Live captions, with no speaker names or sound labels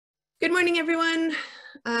Good morning, everyone.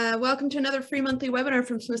 Welcome to another free monthly webinar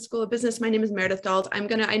from Smith School of Business. My name is Meredith Dalt.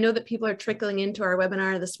 I know that people are trickling into our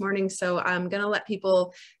webinar this morning, so I'm gonna let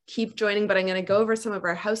people keep joining, but I'm gonna go over some of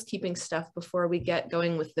our housekeeping stuff before we get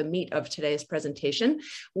going with the meat of today's presentation,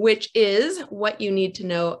 which is what you need to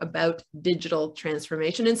know about digital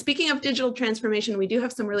transformation. And speaking of digital transformation, we do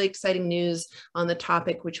have some really exciting news on the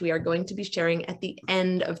topic, which we are going to be sharing at the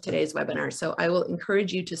end of today's webinar. So I will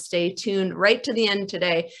encourage you to stay tuned right to the end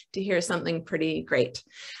today to hear something pretty great.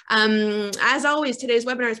 As always, today's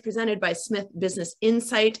webinar is presented by Smith Business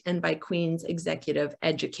Insight and by Queen's Executive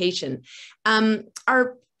Education.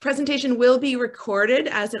 Our presentation will be recorded,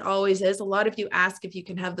 as it always is. A lot of you ask if you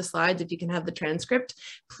can have the slides, if you can have the transcript.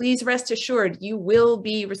 Please rest assured you will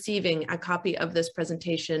be receiving a copy of this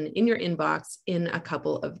presentation in your inbox in a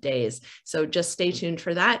couple of days. So just stay tuned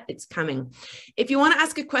for that. It's coming. If you want to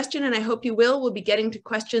ask a question, and I hope you will, we'll be getting to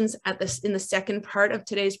questions in the second part of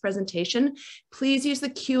today's presentation. Please use the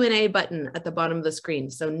Q&A button at the bottom of the screen.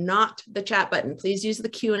 So not the chat button. Please use the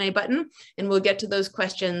Q&A button, and we'll get to those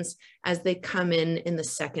questions as they come in the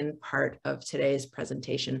second part of today's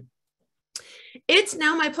presentation. It's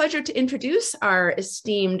now my pleasure to introduce our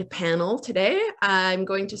esteemed panel today. I'm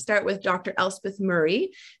going to start with Dr. Elspeth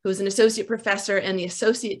Murray, who is an associate professor and the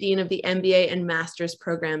associate dean of the MBA and master's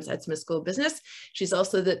programs at Smith School of Business. She's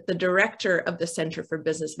also the director of the Center for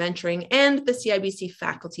Business Venturing and the CIBC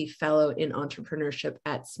faculty fellow in entrepreneurship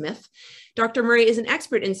at Smith. Dr. Murray is an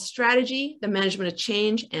expert in strategy, the management of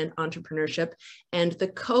change, and entrepreneurship, and the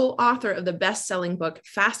co-author of the best-selling book,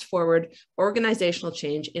 Fast Forward: Organizational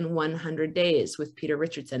Change in 100 Days with Peter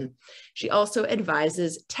Richardson. She also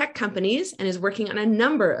advises tech companies and is working on a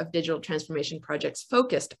number of digital transformation projects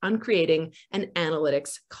focused on creating an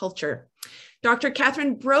analytics culture. Dr.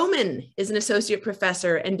 Kathryn Brohman is an associate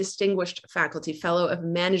professor and distinguished faculty fellow of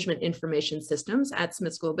management information systems at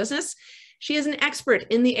Smith School of Business. She is an expert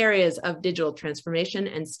in the areas of digital transformation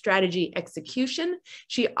and strategy execution.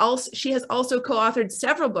 She has also co-authored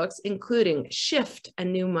several books, including Shift: A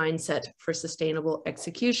New Mindset for Sustainable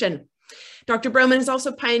Execution. Dr. Brohman has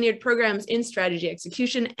also pioneered programs in strategy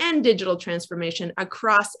execution and digital transformation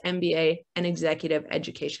across MBA and executive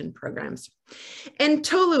education programs. And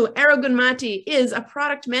Tolu Arogunmati is a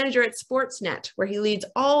product manager at Sportsnet, where he leads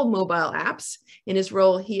all mobile apps. In his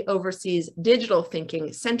role, he oversees digital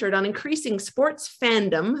thinking centered on increasing sports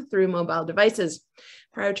fandom through mobile devices.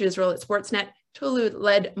 Prior to his role at Sportsnet, Tolu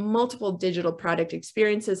led multiple digital product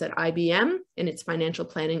experiences at IBM in its financial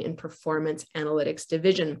planning and performance analytics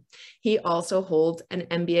division. He also holds an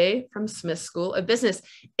MBA from Smith School of Business.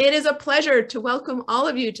 It is a pleasure to welcome all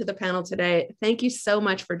of you to the panel today. Thank you so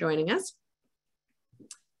much for joining us.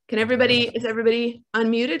 Is everybody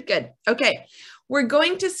unmuted? Good. Okay. We're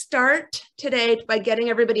going to start today by getting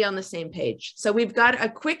everybody on the same page. So we've got a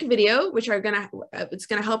quick video, which it's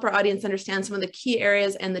gonna help our audience understand some of the key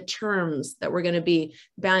areas and the terms that we're gonna be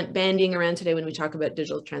bandying around today when we talk about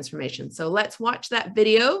digital transformation. So let's watch that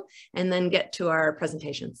video and then get to our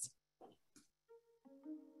presentations.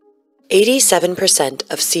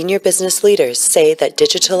 87% of senior business leaders say that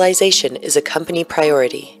digitalization is a company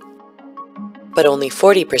priority, but only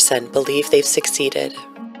 40% believe they've succeeded.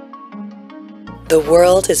 The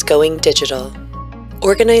world is going digital.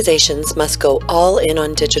 Organizations must go all in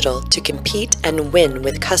on digital to compete and win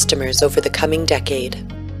with customers over the coming decade.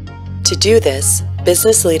 To do this,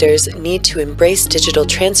 business leaders need to embrace digital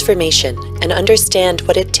transformation and understand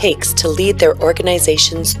what it takes to lead their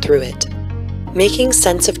organizations through it. Making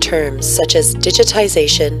sense of terms such as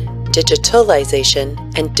digitization,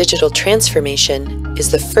 digitalization, and digital transformation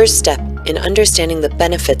is the first step in understanding the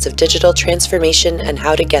benefits of digital transformation and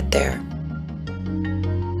how to get there.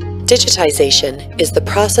 Digitization is the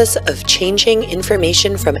process of changing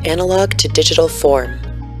information from analog to digital form.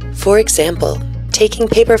 For example, taking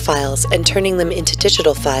paper files and turning them into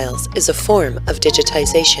digital files is a form of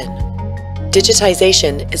digitization.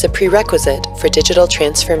 Digitization is a prerequisite for digital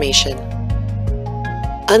transformation.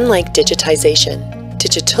 Unlike digitization,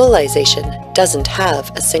 digitalization doesn't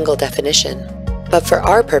have a single definition. But for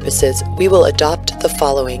our purposes, we will adopt the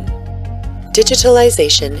following.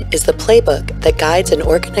 Digitalization is the playbook that guides an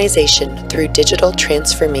organization through digital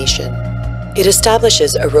transformation. It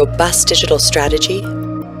establishes a robust digital strategy,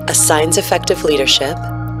 assigns effective leadership,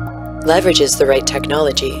 leverages the right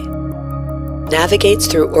technology, navigates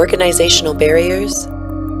through organizational barriers,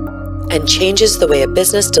 and changes the way a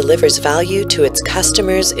business delivers value to its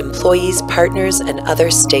customers, employees, partners, and other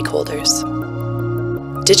stakeholders.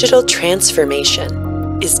 Digital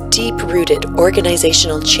transformation is deep-rooted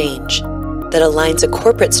organizational change that aligns a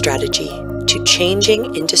corporate strategy to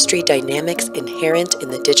changing industry dynamics inherent in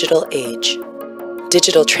the digital age.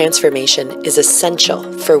 Digital transformation is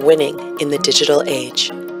essential for winning in the digital age.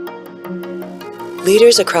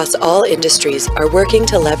 Leaders across all industries are working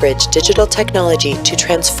to leverage digital technology to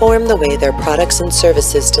transform the way their products and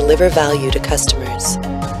services deliver value to customers.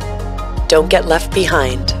 Don't get left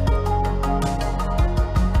behind.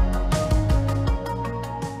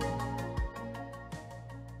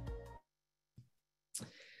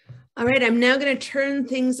 All right, I'm now going to turn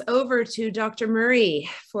things over to Dr. Murray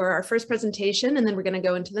for our first presentation, and then we're going to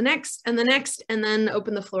go into the next, and then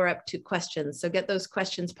open the floor up to questions. So get those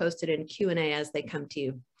questions posted in Q&A as they come to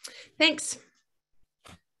you. Thanks.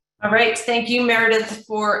 All right, thank you, Meredith,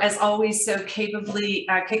 for, as always, so capably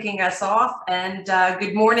kicking us off. And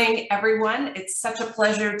good morning, everyone. It's such a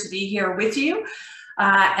pleasure to be here with you.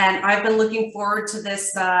 And I've been looking forward to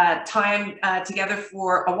this time together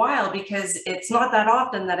for a while, because it's not that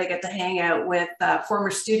often that I get to hang out with former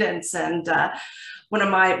students and one of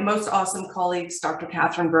my most awesome colleagues, Dr.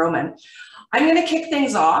 Kathryn Brohman. I'm going to kick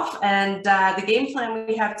things off, and the game plan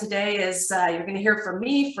we have today is you're going to hear from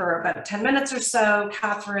me for about 10 minutes or so,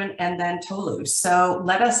 Kathryn, and then Tolu. So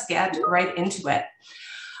let us get right into it.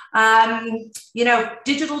 You know,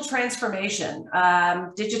 digital transformation,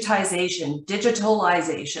 digitization,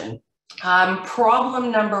 digitalization.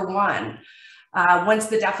 Problem number one, once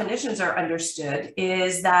the definitions are understood,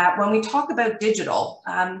 is that when we talk about digital,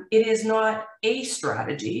 it is not a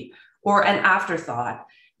strategy or an afterthought.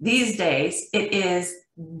 These days, it is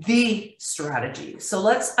the strategy. So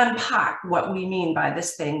let's unpack what we mean by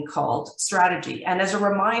this thing called strategy. And as a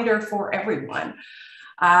reminder for everyone,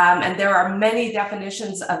 and there are many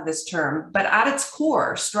definitions of this term, but at its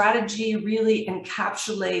core, strategy really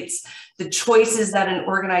encapsulates the choices that an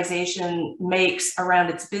organization makes around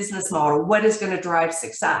its business model, what is going to drive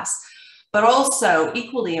success. But also,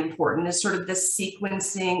 equally important, is sort of the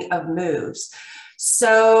sequencing of moves.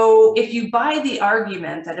 So if you buy the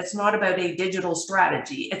argument that it's not about a digital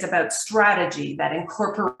strategy, it's about strategy that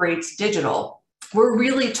incorporates digital, we're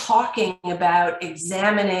really talking about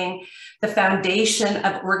examining the foundation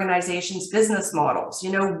of organizations' business models,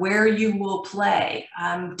 you know, where you will play.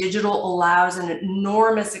 Digital allows an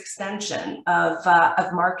enormous extension of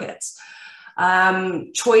markets.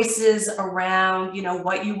 Choices around, you know,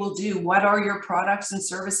 what you will do, what are your products and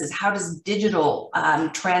services, how does digital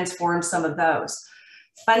transform some of those?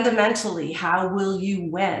 Fundamentally, how will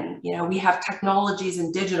you win? You know, we have technologies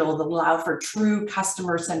in digital that allow for true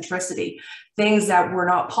customer centricity, things that were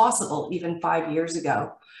not possible even 5 years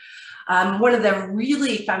ago. One of the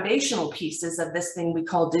really foundational pieces of this thing we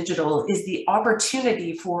call digital is the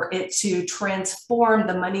opportunity for it to transform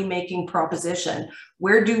the money-making proposition.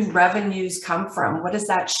 Where do revenues come from? What does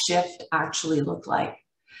that shift actually look like?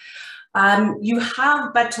 You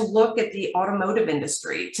have but to look at the automotive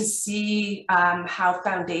industry to see how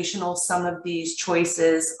foundational some of these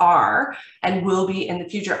choices are and will be in the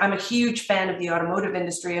future. I'm a huge fan of the automotive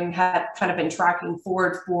industry and have kind of been tracking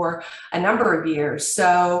Ford for a number of years.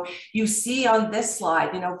 So you see on this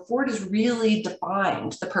slide, you know, Ford has really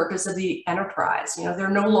defined the purpose of the enterprise. You know, they're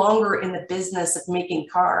no longer in the business of making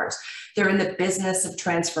cars. They're in the business of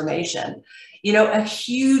transformation. You know, a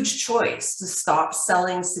huge choice to stop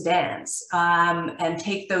selling sedans and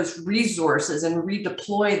take those resources and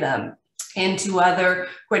redeploy them into other,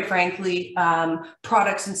 quite frankly,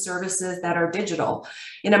 products and services that are digital.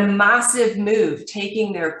 In a massive move,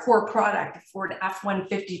 taking their core product, a Ford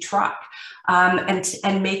F-150 truck,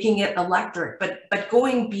 and making it electric, but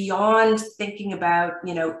going beyond thinking about,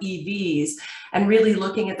 you know, EVs and really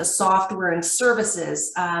looking at the software and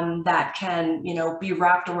services that can, you know, be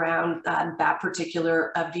wrapped around that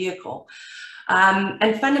particular vehicle.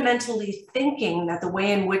 And fundamentally thinking that the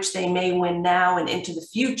way in which they may win now and into the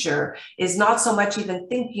future is not so much even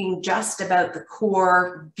thinking just about the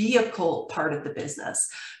core vehicle part of the business,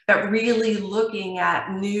 but really looking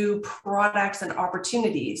at new products and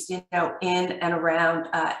opportunities, you know, in and around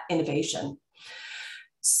innovation.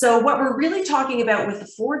 So what we're really talking about with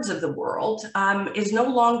the Fords of the world is no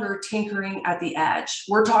longer tinkering at the edge.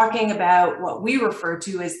 We're talking about what we refer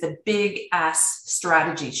to as the big S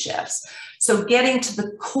strategy shifts. So getting to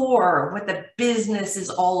the core, what the business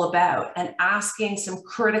is all about, and asking some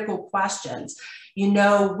critical questions. You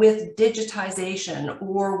know, with digitization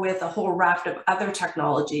or with a whole raft of other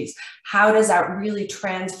technologies, how does that really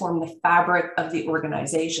transform the fabric of the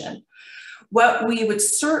organization? What we would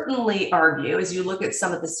certainly argue, as you look at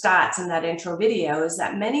some of the stats in that intro video, is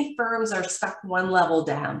that many firms are stuck one level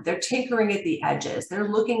down. They're tinkering at the edges. They're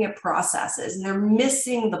looking at processes, and they're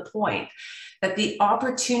missing the point that the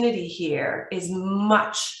opportunity here is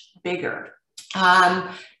much bigger.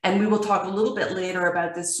 And we will talk a little bit later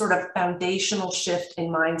about this sort of foundational shift in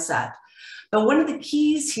mindset. But one of the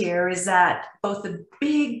keys here is that both the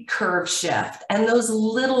big curve shift and those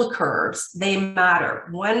little curves, they matter.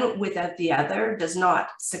 One without the other does not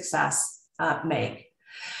success make.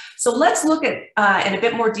 So let's look at in a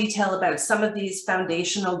bit more detail about some of these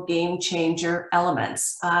foundational game changer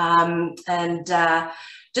elements.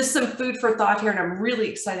 Just some food for thought here, and I'm really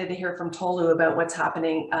excited to hear from Tolu about what's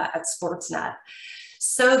happening at Sportsnet.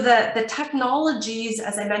 So the technologies,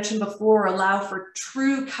 as I mentioned before, allow for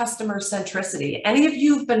true customer centricity. Any of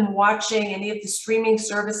you who've been watching any of the streaming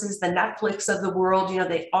services, the Netflix of the world, you know,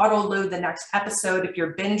 they auto load the next episode. If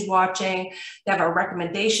you're binge watching, they have a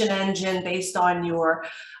recommendation engine based on your,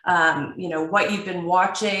 you know, what you've been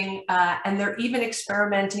watching. And they're even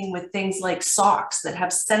experimenting with things like socks that have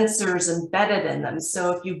sensors embedded in them.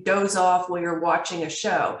 So if you doze off while you're watching a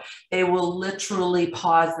show, they will literally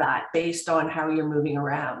pause that based on how you're moving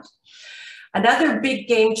around. Another big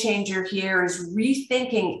game changer here is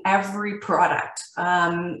rethinking every product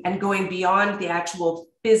and going beyond the actual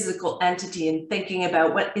physical entity and thinking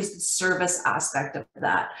about what is the service aspect of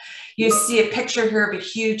that. You see a picture here of a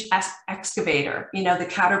huge excavator, you know, the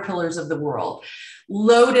Caterpillars of the world,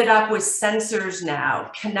 loaded up with sensors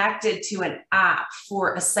now, connected to an app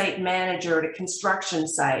for a site manager at a construction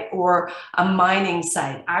site or a mining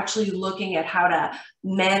site, actually looking at how to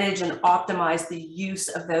manage and optimize the use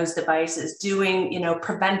of those devices, doing, you know,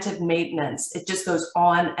 preventive maintenance. It just goes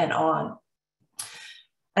on and on.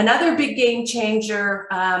 Another big game changer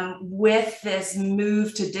with this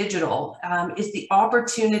move to digital is the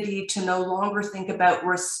opportunity to no longer think about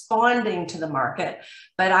responding to the market,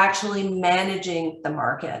 but actually managing the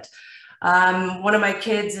market. One of my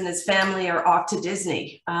kids and his family are off to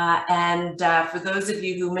Disney. For those of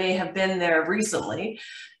you who may have been there recently,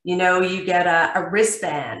 you know, you get a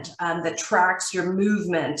wristband that tracks your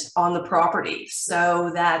movement on the property so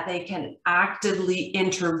that they can actively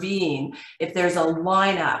intervene if there's a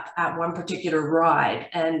lineup at one particular ride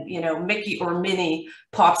and, you know, Mickey or Minnie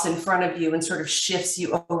pops in front of you and sort of shifts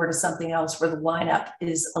you over to something else where the lineup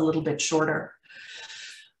is a little bit shorter.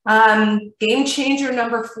 Game changer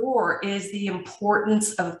number 4 is the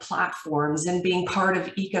importance of platforms and being part of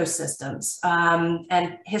ecosystems.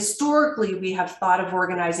 And historically, we have thought of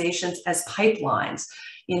organizations as pipelines.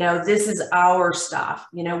 You know, this is our stuff,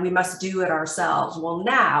 you know, we must do it ourselves. Well,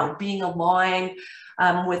 now being aligned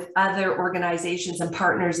with other organizations and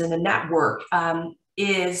partners in the network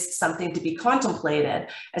is something to be contemplated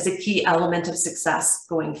as a key element of success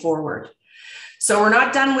going forward. So we're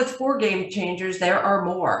not done with 4 game changers, there are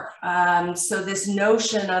more. So this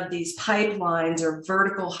notion of these pipelines or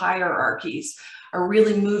vertical hierarchies are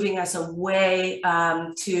really moving us away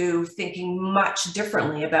to thinking much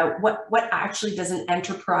differently about what actually does an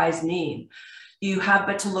enterprise mean. You have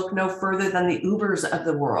but to look no further than the Ubers of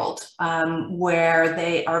the world, where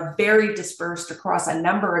they are very dispersed across a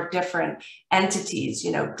number of different entities,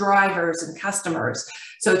 you know, drivers and customers.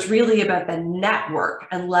 So it's really about the network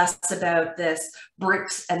and less about this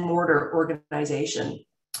bricks and mortar organization.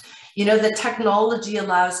 You know, the technology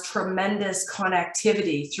allows tremendous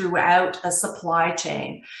connectivity throughout a supply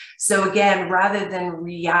chain. So again, rather than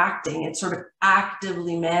reacting, it's sort of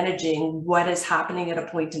actively managing what is happening at a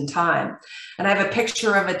point in time. And I have a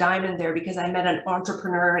picture of a diamond there because I met an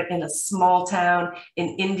entrepreneur in a small town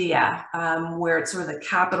in India, where it's sort of the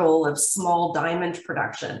capital of small diamond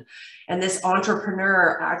production. And this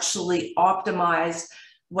entrepreneur actually optimized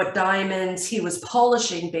what diamonds he was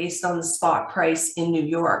polishing based on the spot price in New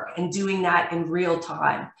York and doing that in real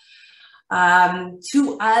time.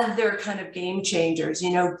 2 other kind of game changers,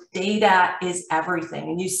 you know, data is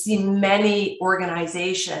everything. And you see many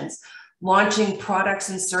organizations launching products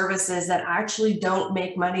and services that actually don't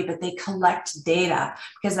make money, but they collect data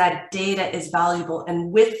because that data is valuable. And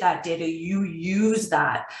with that data, you use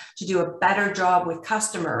that to do a better job with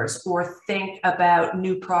customers or think about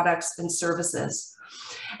new products and services.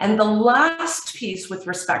 And the last piece with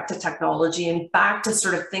respect to technology and back to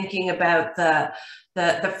sort of thinking about the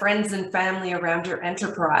friends and family around your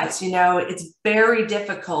enterprise, you know, it's very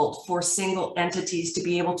difficult for single entities to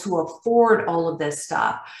be able to afford all of this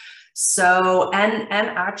stuff. So, and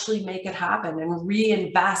actually make it happen and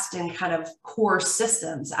reinvest in kind of core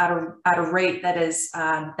systems at a rate that is,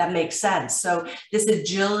 that makes sense. So this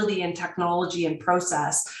agility in technology and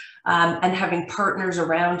process and having partners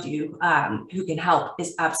around you who can help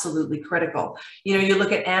is absolutely critical. You know, you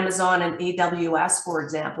look at Amazon and AWS, for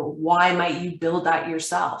example, why might you build that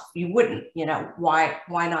yourself? You wouldn't, you know, why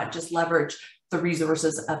not just leverage the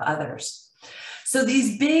resources of others? So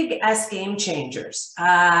these big S game changers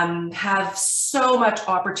have so much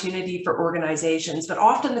opportunity for organizations, but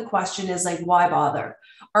often the question is like, why bother?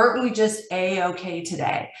 Aren't we just A-okay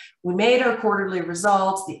today? We made our quarterly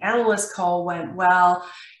results, the analyst call went well.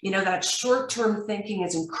 You know, that short-term thinking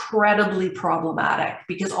is incredibly problematic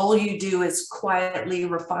because all you do is quietly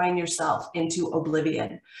refine yourself into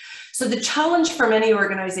oblivion. So the challenge for many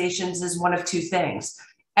organizations is one of two things: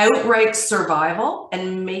 outright survival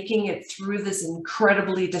and making it through this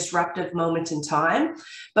incredibly disruptive moment in time,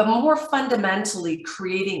 but more fundamentally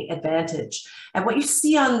creating advantage. And what you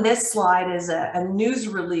see on this slide is a news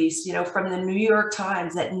release, you know, from the New York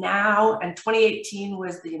Times that now, and 2018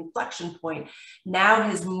 was the inflection point, now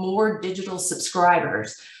has more digital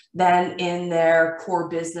subscribers than in their core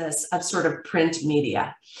business of sort of print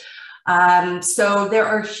media. So there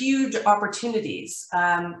are huge opportunities.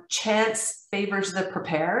 Chance favors the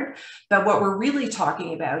prepared, but what we're really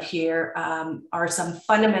talking about here are some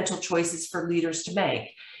fundamental choices for leaders to make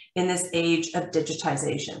in this age of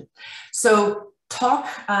digitization. So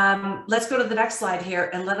let's go to the next slide here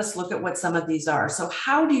and let us look at what some of these are. So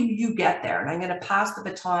how do you get there? And I'm going to pass the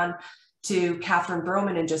baton to Kathryn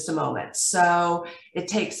Brohman in just a moment. So it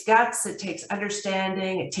takes guts, it takes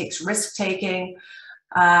understanding, it takes risk-taking.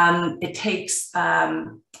 It takes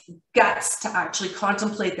guts to actually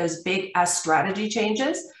contemplate those big S strategy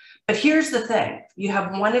changes. But here's the thing, you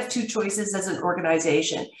have one of two choices as an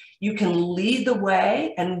organization. You can lead the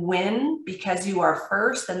way and win because you are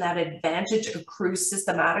first, and that advantage accrues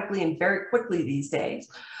systematically and very quickly these days,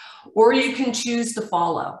 or you can choose to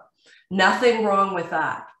follow. Nothing wrong with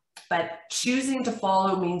that. But choosing to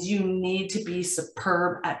follow means you need to be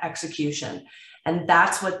superb at execution. And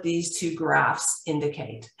that's what these two graphs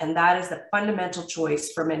indicate. And that is the fundamental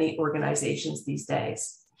choice for many organizations these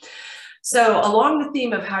days. So along the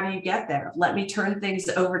theme of how do you get there, let me turn things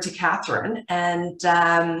over to Kathryn, and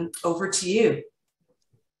over to you.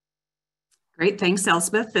 Great, thanks,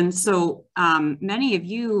 Elspeth. And so many of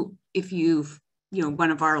you, if you've,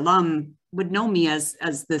 one of our alum would know me as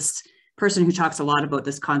this person who talks a lot about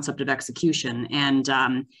this concept of execution. And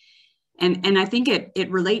I think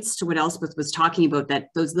it relates to what Elspeth was talking about, that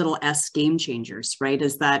those little S game changers, right?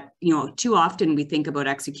 Is that, too often we think about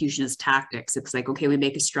execution as tactics. It's like, okay, we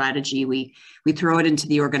make a strategy, we throw it into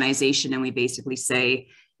the organization, and we basically say,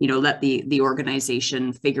 let the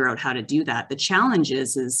organization figure out how to do that. The challenge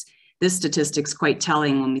is this statistic's quite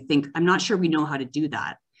telling when we think, I'm not sure we know how to do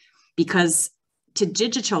that, because to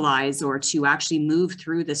digitalize or to actually move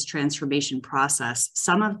through this transformation process,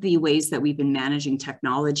 some of the ways that we've been managing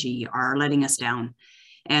technology are letting us down.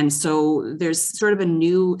 And so there's sort of a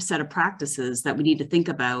new set of practices that we need to think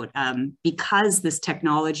about because this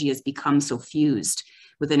technology has become so fused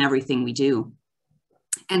within everything we do.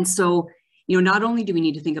 And so, not only do we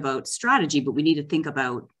need to think about strategy, but we need to think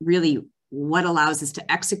about really what allows us to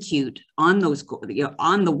execute on those goals,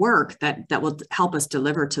 on the work that will help us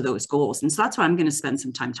deliver to those goals. And so that's what I'm going to spend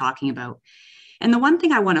some time talking about. And the one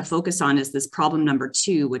thing I want to focus on is this problem number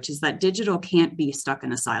 2, which is that digital can't be stuck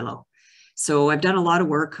in a silo. So I've done a lot of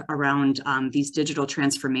work around these digital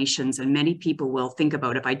transformations, and many people will think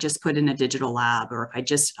about, if I just put in a digital lab, or if I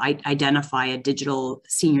just identify a digital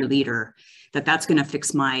senior leader, that's going to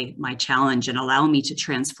fix my challenge and allow me to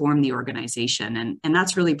transform the organization. And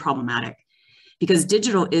that's really problematic, because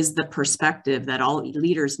digital is the perspective that all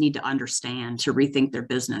leaders need to understand to rethink their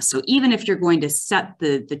business. So even if you're going to set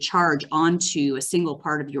the charge onto a single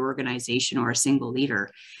part of your organization or a single leader,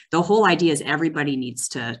 the whole idea is everybody needs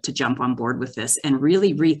to jump on board with this and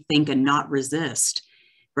really rethink and not resist,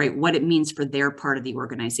 right, what it means for their part of the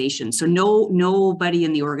organization. So nobody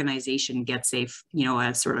in the organization gets a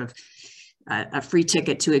sort of a free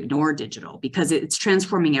ticket to ignore digital, because it's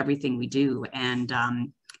transforming everything we do. And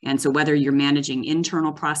so whether you're managing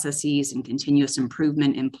internal processes and continuous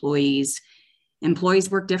improvement, employees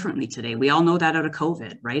work differently today. We all know that out of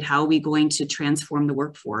COVID, right? How are we going to transform the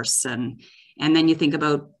workforce? And then you think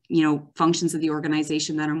about, functions of the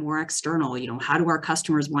organization that are more external. How do our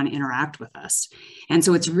customers want to interact with us? And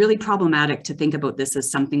so it's really problematic to think about this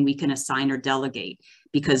as something we can assign or delegate,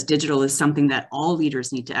 because digital is something that all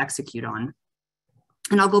leaders need to execute on.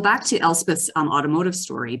 And I'll go back to Elspeth's automotive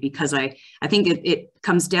story, because I think it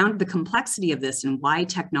comes down to the complexity of this and why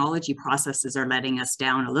technology processes are letting us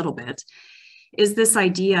down a little bit, is this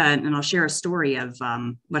idea, and I'll share a story of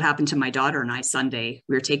what happened to my daughter and I Sunday.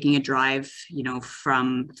 We were taking a drive,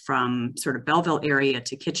 from sort of Belleville area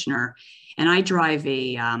to Kitchener, and I drive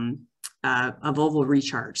a Volvo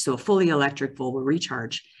Recharge, so a fully electric Volvo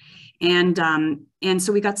Recharge. And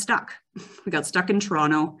so we got stuck. We got stuck in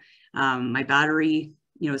Toronto. My battery,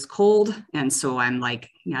 is cold. And so I'm like,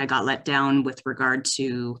 I got let down with regard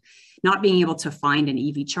to not being able to find an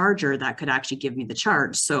EV charger that could actually give me the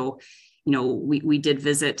charge. So, we did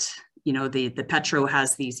visit, The Petro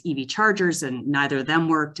has these EV chargers and neither of them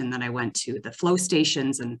worked. And then I went to the flow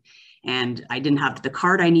stations and I didn't have the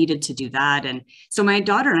card I needed to do that. And so my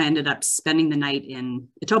daughter and I ended up spending the night in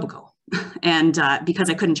Etobicoke and because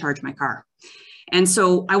I couldn't charge my car. And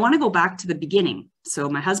so I want to go back to the beginning. So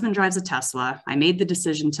my husband drives a Tesla. I made the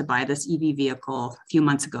decision to buy this EV vehicle a few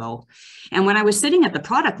months ago. And when I was sitting at the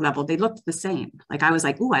product level, they looked the same. Like I was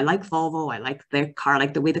like, oh, I like Volvo. I like their car, I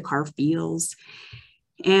like the way the car feels.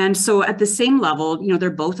 And so at the same level,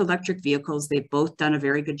 they're both electric vehicles. They've both done a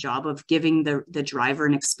very good job of giving the driver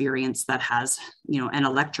an experience that has, an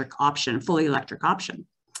electric option, fully electric option.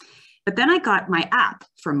 But then I got my app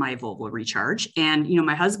from my Volvo Recharge, and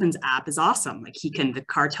my husband's app is awesome. Like the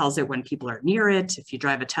car tells it when people are near it. If you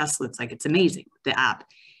drive a Tesla, it's amazing, the app.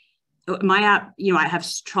 My app, I have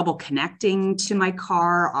trouble connecting to my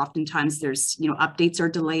car. Oftentimes there's, updates are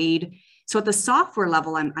delayed. So at the software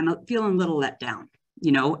level, I'm feeling a little let down.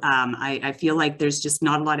 I feel like there's just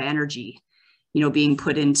not a lot of energy, being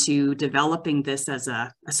put into developing this as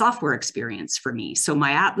a software experience for me. So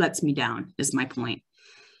my app lets me down, is my point.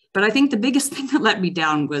 But I think the biggest thing that let me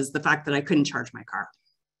down was the fact that I couldn't charge my car.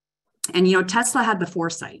 And, Tesla had the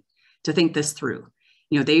foresight to think this through.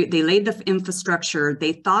 They laid the infrastructure,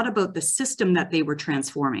 they thought about the system that they were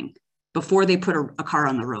transforming before they put a car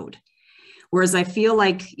on the road. Whereas I feel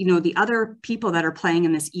like, the other people that are playing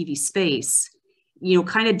in this EV space,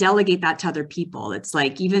 kind of delegate that to other people. It's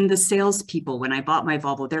like even the salespeople, when I bought my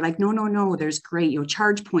Volvo, they're like, no, there's great,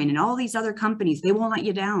 ChargePoint and all these other companies, they won't let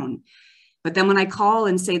you down. But then when I call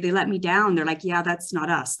and say they let me down, they're like, yeah, that's not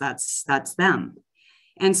us, that's them.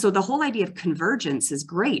 And so the whole idea of convergence is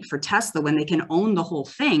great for Tesla when they can own the whole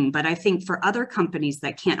thing. But I think for other companies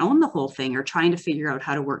that can't own the whole thing or trying to figure out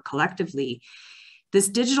how to work collectively, this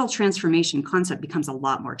digital transformation concept becomes a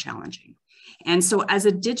lot more challenging. And so as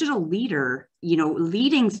a digital leader,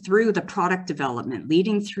 leading through the product development,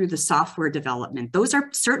 leading through the software development, those are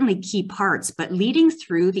certainly key parts, but leading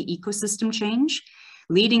through the ecosystem change,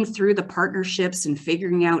 leading through the partnerships and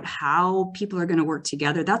figuring out how people are going to work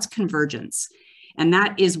together, that's convergence. And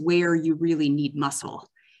that is where you really need muscle,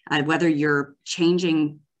 whether you're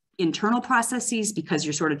changing internal processes because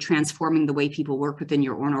you're sort of transforming the way people work within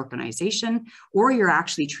your own organization, or you're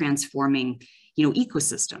actually transforming,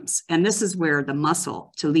 ecosystems. And this is where the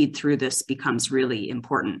muscle to lead through this becomes really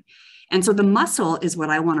important. And so the muscle is what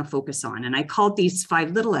I want to focus on. And I called these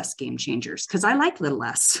 5 little S game changers because I like little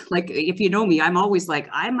S. Like, if you know me, I'm always like,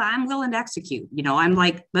 I'm willing to execute. I'm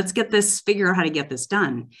like, let's figure out how to get this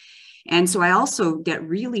done. And so I also get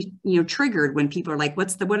really, triggered when people are like,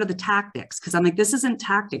 what are the tactics? Because I'm like, this isn't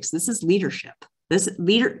tactics. This is leadership.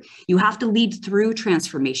 You have to lead through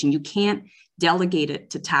transformation. You can't delegate it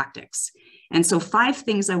to tactics. And so 5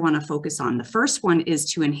 things I want to focus on. The first one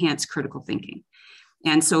is to enhance critical thinking.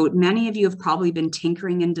 And so many of you have probably been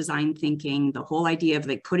tinkering in design thinking, the whole idea of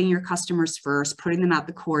putting your customers first, putting them at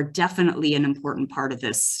the core, definitely an important part of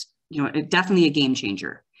this, definitely a game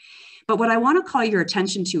changer. But what I want to call your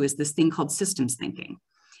attention to is this thing called systems thinking.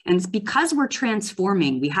 And it's because we're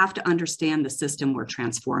transforming, we have to understand the system we're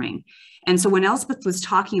transforming. And so when Elspeth was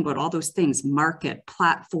talking about all those things, market,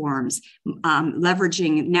 platforms,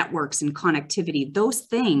 leveraging networks and connectivity, those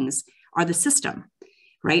things are the system.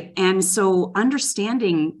 Right. And so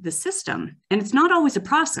understanding the system, and it's not always a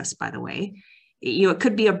process, by the way, it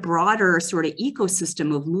could be a broader sort of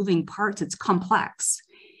ecosystem of moving parts. It's complex.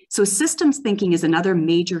 So systems thinking is another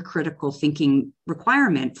major critical thinking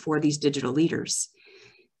requirement for these digital leaders.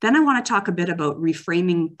 Then I want to talk a bit about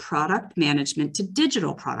reframing product management to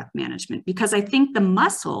digital product management, because I think the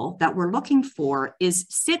muscle that we're looking for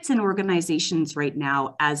sits in organizations right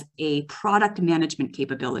now as a product management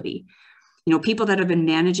capability. People that have been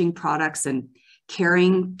managing products and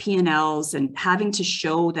carrying P&Ls and having to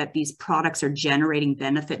show that these products are generating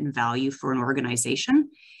benefit and value for an organization.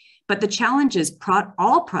 But the challenge is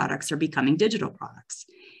all products are becoming digital products.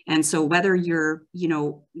 And so whether you're,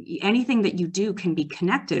 anything that you do can be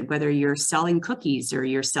connected, whether you're selling cookies or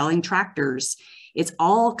you're selling tractors, it's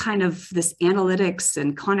all kind of this analytics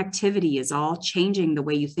and connectivity is all changing the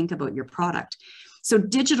way you think about your product. So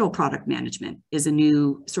digital product management is a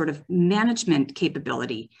new sort of management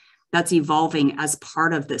capability that's evolving as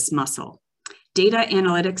part of this muscle. Data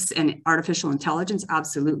analytics and artificial intelligence,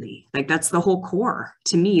 absolutely. That's the whole core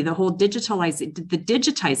to me. The whole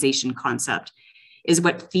digitization concept is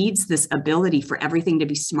what feeds this ability for everything to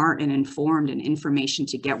be smart and informed and information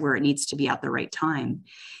to get where it needs to be at the right time.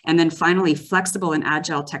 And then finally, flexible and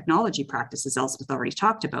agile technology practices, Elspeth already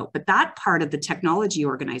talked about. But that part of the technology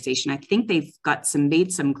organization, I think they've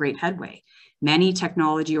made some great headway. Many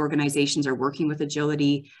technology organizations are working with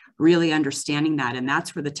agility, really understanding that. And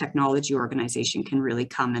that's where the technology organization can really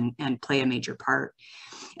come and play a major part.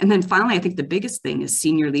 And then finally, I think the biggest thing is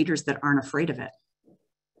senior leaders that aren't afraid of it.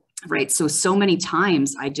 Right. So many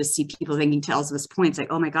times I just see people thinking to Elspeth's points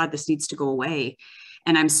like, oh my God, this needs to go away.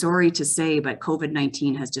 And I'm sorry to say, but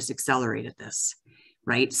COVID-19 has just accelerated this.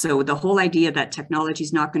 Right. So the whole idea that technology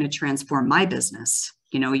is not going to transform my business,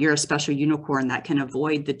 you know, you're a special unicorn that can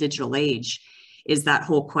avoid the digital age, is that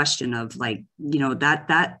whole question of like, you know,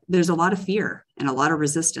 that there's a lot of fear and a lot of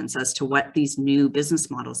resistance as to what these new business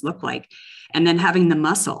models look like. And then having the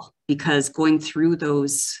muscle, because going through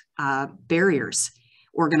those barriers,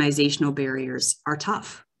 organizational barriers, are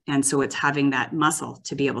tough. And so it's having that muscle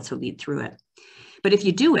to be able to lead through it. But if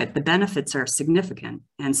you do it, the benefits are significant.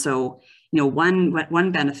 And so, you know,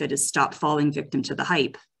 one benefit is stop falling victim to the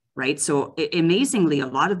hype, right? So amazingly, a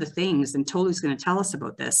lot of the things, and Tolu's going to tell us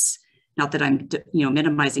about this, not that I'm, you know,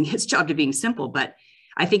 minimizing his job to being simple, but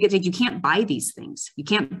I think it's like you can't buy these things. You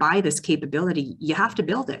can't buy this capability. You have to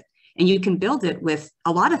build it. And you can build it with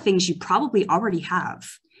a lot of things you probably already have.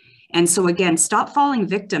 And so again, stop falling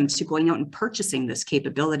victim to going out and purchasing this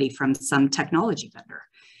capability from some technology vendor,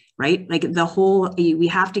 right? Like we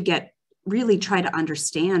have to really try to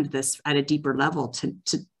understand this at a deeper level to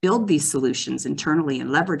build these solutions internally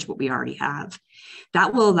and leverage what we already have.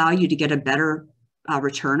 That will allow you to get a better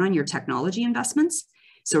return on your technology investments.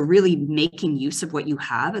 So really making use of what you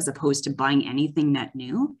have as opposed to buying anything net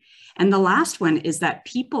new. And the last one is that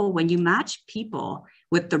people, when you match people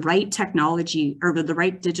with the right technology or with the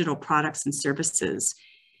right digital products and services,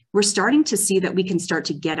 we're starting to see that we can start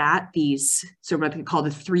to get at these, so what we call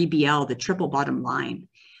the 3BL, the triple bottom line,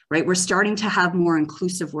 right? We're starting to have more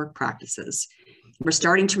inclusive work practices. We're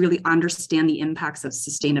starting to really understand the impacts of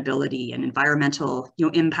sustainability and environmental, you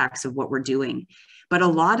know, impacts of what we're doing. But a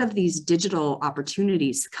lot of these digital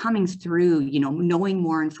opportunities coming through, you know, knowing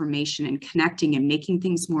more information and connecting and making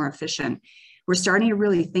things more efficient, we're starting to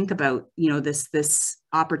really think about, you know, this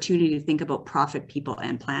opportunity to think about profit, people,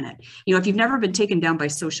 and planet. You know, if you've never been taken down by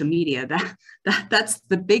social media, that's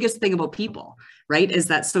the biggest thing about people, right? Is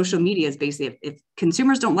that social media is basically, if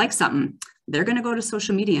consumers don't like something, they're going to go to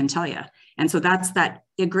social media and tell you. And so that's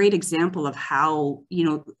a great example of how, you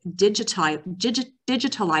know,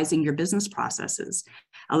 digitalizing your business processes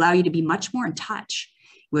allow you to be much more in touch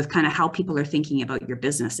with kind of how people are thinking about your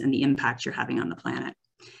business and the impact you're having on the planet.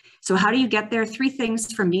 So how do you get there? 3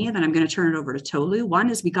 things from me, and then I'm going to turn it over to Tolu.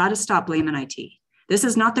 One is we got to stop blaming IT. This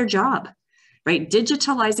is not their job, right?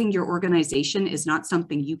 Digitalizing your organization is not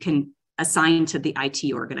something you can assign to the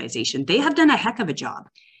IT organization. They have done a heck of a job.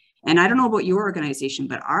 And I don't know about your organization,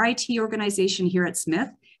 but our IT organization here at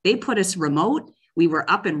Smith, they put us remote. We were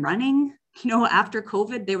up and running, you know, after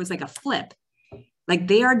COVID, there was like a flip. Like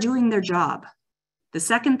they are doing their job. The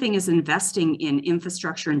second thing is investing in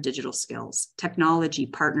infrastructure and digital skills. Technology,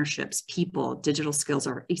 partnerships, people, digital skills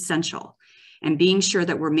are essential. And being sure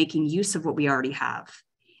that we're making use of what we already have.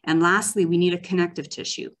 And lastly, we need a connective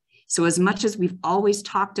tissue. So as much as we've always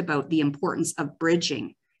talked about the importance of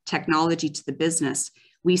bridging technology to the business,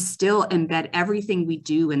 we still embed everything we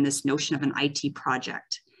do in this notion of an IT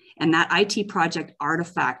project. And that IT project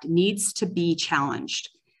artifact needs to be challenged,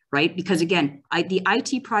 right? Because again, the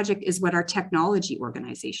IT project is what our technology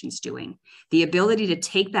organization's doing. The ability to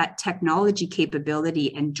take that technology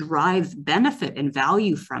capability and drive benefit and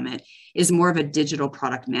value from it is more of a digital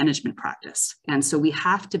product management practice. And so we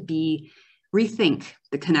have to rethink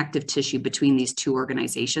the connective tissue between these two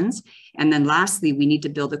organizations. And then lastly, we need to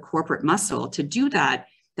build a corporate muscle to do that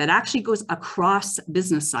actually goes across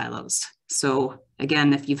business silos. So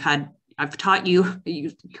again, I've taught you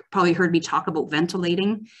probably heard me talk about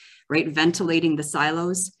ventilating, right? Ventilating the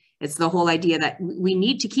silos. It's the whole idea that we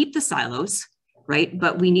need to keep the silos, right?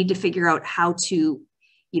 But we need to figure out how to,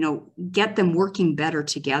 you know, get them working better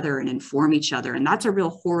together and inform each other. And that's a real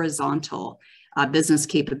horizontal business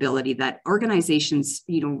capability that organizations,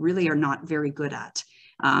 you know, really are not very good at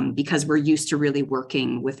because we're used to really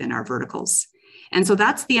working within our verticals. And so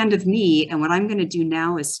that's the end of me. And what I'm going to do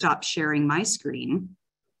now is stop sharing my screen,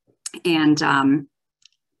 and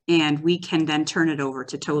we can then turn it over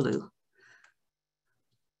to Tolu.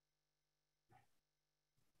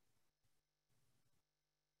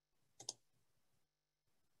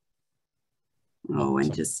 Oh,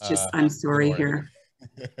 and just I'm sorry here.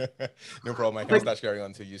 No problem. I can start sharing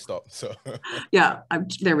until you stop. So yeah,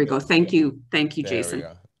 there we go. Thank you, Jason.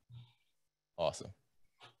 Awesome.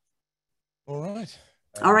 All right.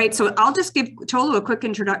 All right, so I'll just give Tolu a quick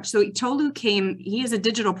introduction. So Tolu he is a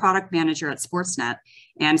digital product manager at Sportsnet.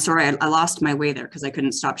 And sorry, I lost my way there because I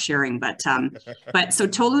couldn't stop sharing. But so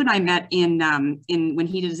Tolu and I met in when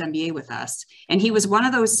he did his MBA with us. And he was one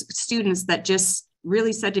of those students that just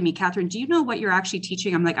really said to me, Kathryn, do you know what you're actually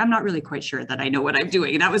teaching? I'm like, I'm not really quite sure that I know what I'm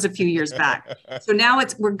doing. And that was a few years back. So now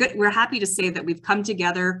we're good. We're happy to say that we've come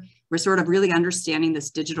together. We're sort of really understanding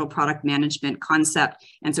this digital product management concept.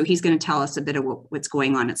 And so he's going to tell us a bit of what's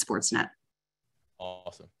going on at Sportsnet.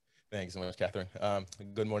 Awesome. Thanks so much, Kathryn.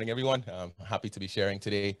 Good morning, everyone. I'm happy to be sharing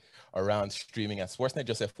today around streaming at Sportsnet.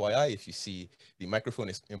 Just FYI, if you see the microphone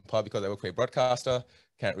is in part because I work for a broadcaster,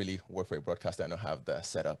 can't really work for a broadcaster. I don't have the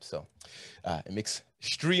setup. So it makes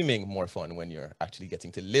streaming more fun when you're actually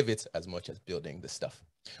getting to live it as much as building the stuff.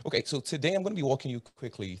 Okay, so today I'm going to be walking you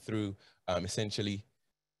quickly through essentially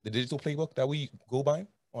the digital playbook that we go by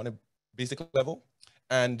on a basic level,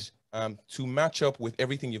 and to match up with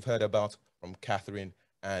everything you've heard about from Kathryn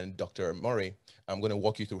and Dr. Murray, I'm going to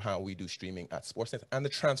walk you through how we do streaming at Sportsnet and the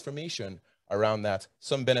transformation around that,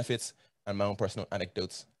 some benefits, and my own personal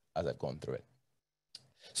anecdotes as I've gone through it.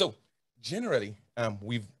 So generally,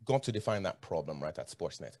 we've got to define that problem right at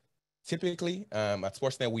Sportsnet. Typically, at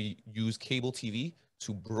Sportsnet, we use cable TV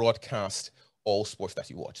to broadcast all sports that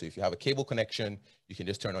you watch. So if you have a cable connection, you can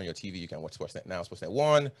just turn on your TV. You can watch Sportsnet Now, Sportsnet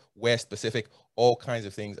 1, West, Pacific, all kinds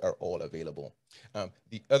of things are all available.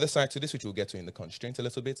 The other side to this, which we'll get to in the constraints a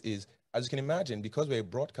little bit, is, as you can imagine, because we're a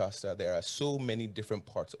broadcaster, there are so many different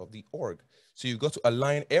parts of the org. So you've got to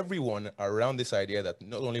align everyone around this idea that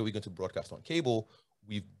not only are we going to broadcast on cable,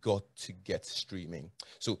 we've got to get streaming.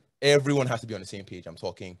 So everyone has to be on the same page. I'm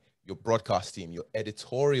talking your broadcast team, your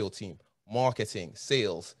editorial team, marketing,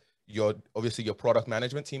 sales, obviously your product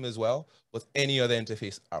management team as well, but any other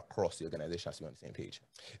interface across the organization has to be on the same page.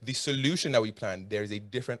 The solution that we plan, there is a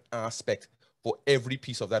different aspect for every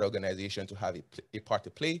piece of that organization to have a part to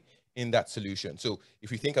play in that solution. So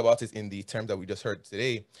if you think about it in the terms that we just heard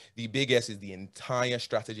today, the big S is the entire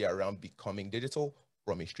strategy around becoming digital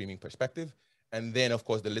from a streaming perspective. And then, of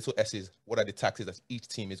course, the little S is what are the tactics that each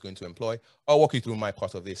team is going to employ. I'll walk you through my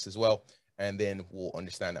part of this as well, and then we'll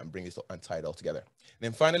understand and bring this and tie it all together. And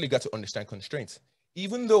then finally, you got to understand constraints.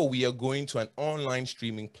 Even though we are going to an online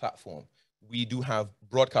streaming platform, we do have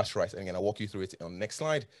broadcast rights. And again, I'll walk you through it on the next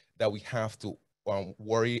slide that we have to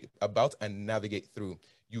worry about and navigate through.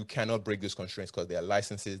 You cannot break those constraints because there are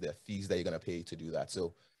licenses, there are fees that you're going to pay to do that.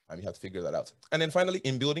 So you have to figure that out. And then finally,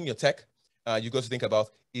 in building your tech, you got to think about,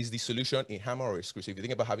 is the solution a hammer or a screw? So if you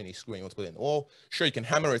think about having a screw and you want to put it in the wall, sure, you can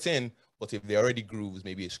hammer it in, but if there are already grooves,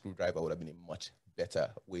 maybe a screwdriver would have been a much better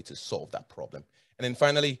way to solve that problem. And then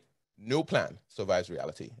finally, no plan survives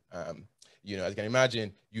reality. As you can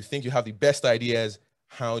imagine, you think you have the best ideas.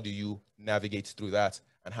 How do you navigate through that?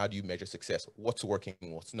 And how do you measure success? What's working,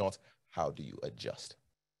 what's not? How do you adjust?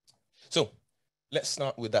 So let's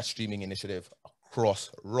start with that streaming initiative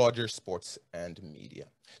across Rogers Sports and Media.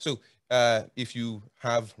 So if you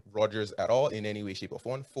have Rogers at all in any way, shape or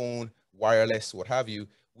form, phone, wireless, what have you,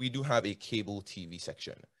 we do have a cable TV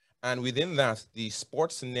section. And within that, the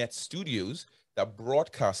Sportsnet studios that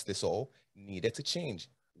broadcast this all needed to change.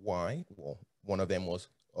 Why? Well, one of them was,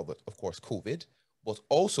 of course, COVID, but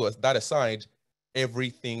also, as that aside,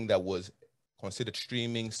 everything that was considered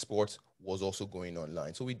streaming sports was also going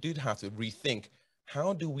online. So we did have to rethink,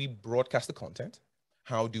 how do we broadcast the content?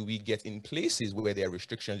 How do we get in places where there are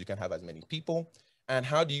restrictions, you can have as many people? And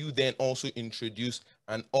how do you then also introduce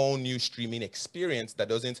an all-new streaming experience that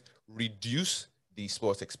doesn't reduce the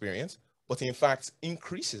sports experience, but in fact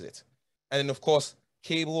increases it? And then, of course,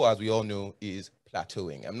 cable, as we all know, is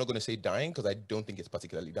plateauing. I'm not going to say dying because I don't think it's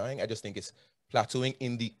particularly dying. I just think it's plateauing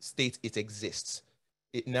in the state it exists.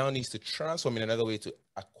 It now needs to transform in another way to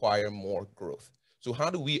acquire more growth. So how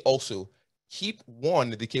do we also keep,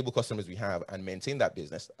 the cable customers we have and maintain that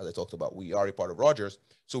business? As I talked about, we are a part of Rogers,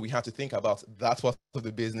 so we have to think about that part of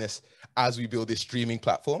the business as we build a streaming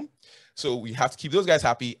platform. So we have to keep those guys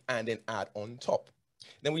happy and then add on top.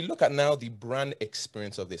 Then we look at now the brand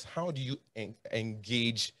experience of this. How do you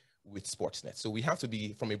engage with Sportsnet? So we have to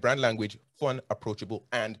be, from a brand language, fun, approachable,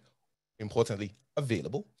 and importantly,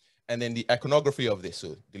 available. And then the iconography of this,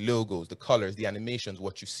 so the logos, the colors, the animations,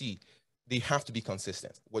 what you see, they have to be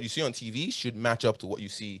consistent. What you see on TV should match up to what you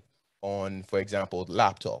see on, for example, the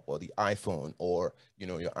laptop or the iPhone or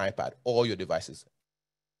your iPad or your devices.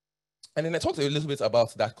 And then I talked a little bit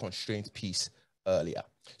about that constraint piece earlier.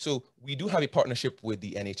 So we do have a partnership with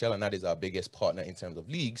the NHL, and that is our biggest partner in terms of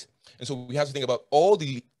leagues. And so we have to think about all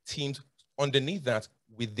the teams underneath that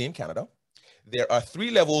within Canada. There are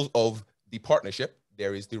 3 levels of the partnership.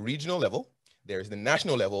 There is the regional level, there is the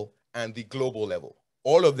national level, and the global level.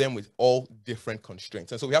 all of them with all different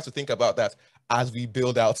constraints. And so we have to think about that as we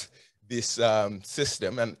build out this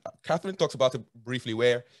system. And Kathryn talks about it briefly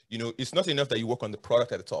where, it's not enough that you work on the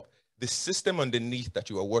product at the top. The system underneath that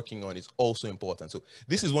you are working on is also important. So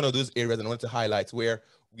this is one of those areas I wanted to highlight where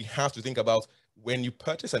we have to think about when you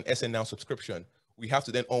purchase an SN Now subscription, we have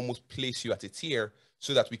to then almost place you at a tier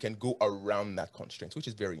so that we can go around that constraint, which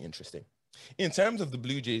is very interesting. In terms of the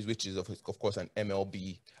Blue Jays, which is of course an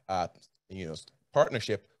MLB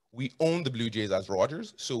partnership, we own the Blue Jays as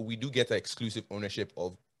Rogers, so we do get the exclusive ownership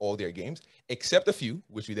of all their games, except a few,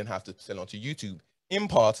 which we then have to sell onto YouTube, in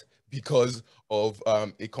part because of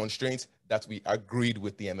a constraint that we agreed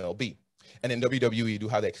with the MLB. And in WWE, do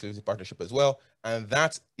have the exclusive partnership as well. And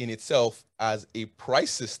that in itself, as a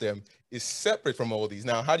price system, is separate from all these.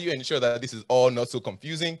 Now, how do you ensure that this is all not so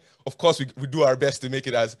confusing? Of course, we do our best to make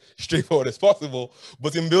it as straightforward as possible.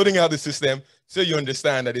 But in building out the system, so you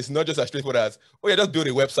understand that it's not just as straightforward as, oh yeah, just build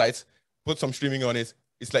a website, put some streaming on it.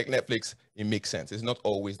 It's like Netflix. It makes sense. It's not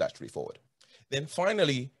always that straightforward. Then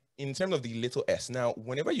finally, in terms of the little s, now,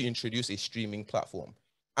 whenever you introduce a streaming platform,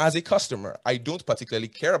 as a customer, I don't particularly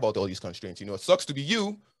care about all these constraints. It sucks to be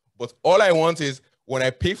you, but all I want is when I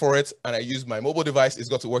pay for it and I use my mobile device, it's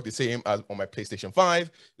got to work the same as on my PlayStation 5.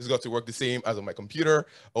 It's got to work the same as on my computer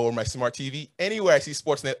or my smart TV. Anywhere I see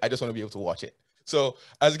Sportsnet, I just want to be able to watch it. So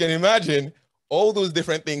as you can imagine, all those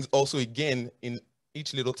different things also, again, in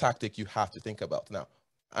each little tactic you have to think about now.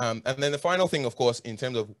 And then the final thing, of course, in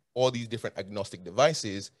terms of all these different agnostic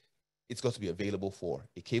devices, it's got to be available for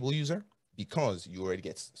a cable user, because you already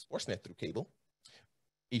get Sportsnet through cable.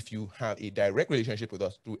 If you have a direct relationship with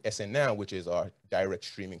us through SN Now, which is our direct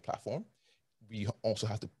streaming platform, we also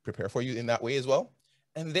have to prepare for you in that way as well.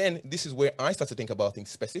 And then this is where I start to think about things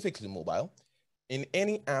specifically mobile. In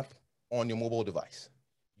any app on your mobile device,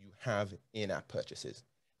 you have in-app purchases.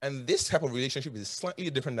 And this type of relationship is slightly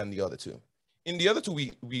different than the other two. In the other two,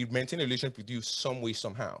 we maintain a relationship with you some way,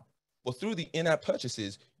 somehow. But through the in-app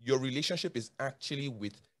purchases, your relationship is actually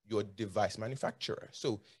with your device manufacturer.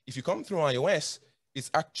 So if you come through iOS,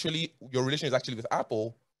 it's actually, your relation is actually with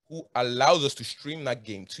Apple, who allows us to stream that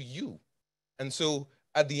game to you. And so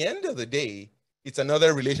at the end of the day, it's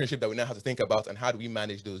another relationship that we now have to think about, and how do we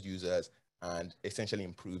manage those users and essentially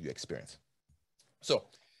improve your experience. So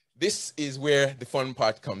this is where the fun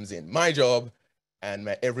part comes in, my job and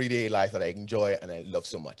my everyday life that I enjoy and I love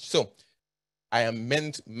so much. So I am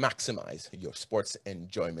meant to maximize your sports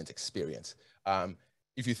enjoyment experience.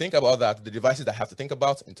 If you think about that, the devices that I have to think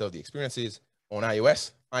about in terms of the experiences on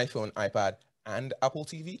iOS, iPhone, iPad, and Apple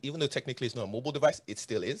TV, even though technically it's not a mobile device, it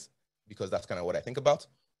still is, because that's kind of what I think about.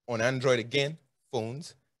 On Android, again,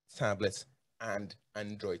 phones, tablets, and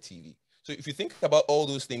Android TV. So if you think about all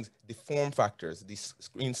those things, the form factors, the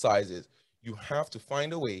screen sizes, you have to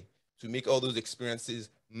find a way to make all those experiences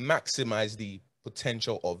maximize the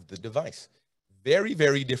potential of the device. Very,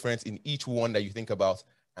 very different in each one that you think about,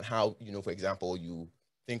 and how, for example, you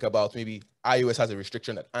think about maybe iOS has a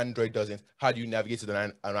restriction that Android doesn't. How do you navigate it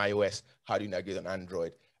on iOS? How do you navigate on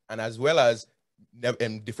Android? And as well as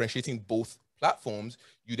differentiating both platforms,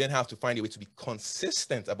 you then have to find a way to be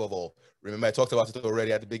consistent above all. Remember, I talked about it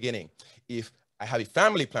already at the beginning. If I have a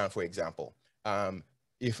family plan, for example,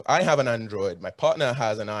 if I have an Android, my partner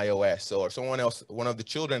has an iOS, or someone else, one of the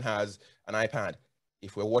children has an iPad,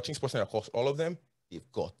 if we're watching Sportsnet across all of them,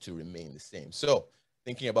 they've got to remain the same. So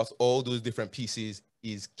thinking about all those different pieces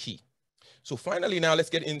is key. So finally, now let's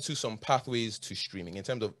get into some pathways to streaming in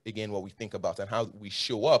terms of, again, what we think about and how we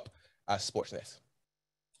show up as Sportsnet.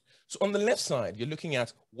 So on the left side, you're looking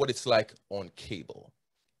at what it's like on cable.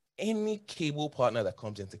 Any cable partner that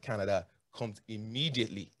comes into Canada comes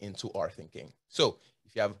immediately into our thinking. So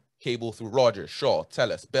if you have cable through Rogers, Shaw,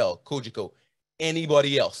 TELUS, Bell, Cogeco,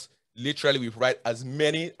 anybody else, literally we provide as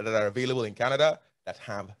many that are available in Canada that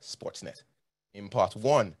have Sportsnet. In part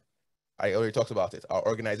one, I already talked about it. Our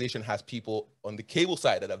organization has people on the cable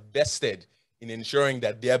side that are vested in ensuring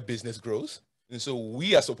that their business grows. And so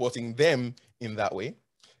we are supporting them in that way.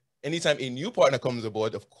 Anytime a new partner comes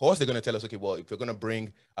aboard, of course, they're going to tell us, okay, well, if you're going to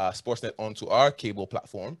bring Sportsnet onto our cable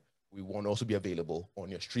platform, we want to also be available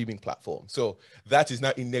on your streaming platform. So that is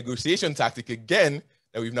now a negotiation tactic again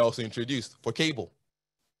that we've now also introduced for cable.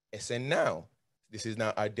 SN Now, this is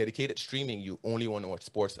now our dedicated streaming. You only want to watch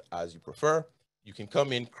sports as you prefer. You can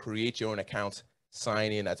come in, create your own account,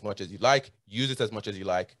 sign in as much as you like, use it as much as you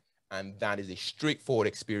like, and that is a straightforward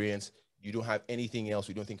experience. You don't have anything else.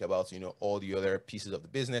 We don't think about, all the other pieces of the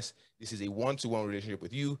business. This is a one-to-one relationship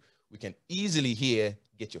with you. We can easily here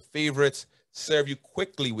get your favorites, serve you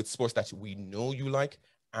quickly with sports that we know you like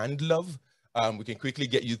and love. We can quickly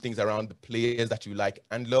get you things around the players that you like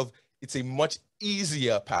and love. It's a much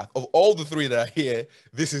easier path. Of all the three that are here,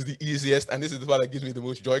 this is the easiest, and this is the part that gives me the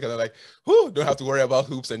most joy, because I'm like, whew, don't have to worry about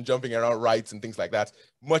hoops and jumping around rights and things like that.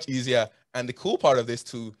 Much easier. And the cool part of this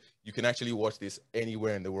too, you can actually watch this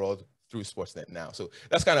anywhere in the world through Sportsnet now. So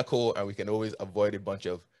that's kind of cool, and we can always avoid a bunch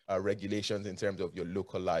of regulations in terms of your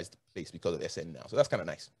localized place because of SN now. So that's kind of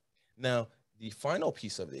nice. Now, the final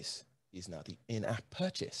piece of this is now the in-app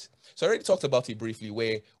purchase. So I already talked about it briefly,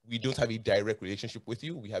 where we don't have a direct relationship with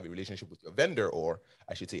you. We have a relationship with your vendor, or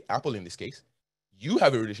I should say Apple in this case. You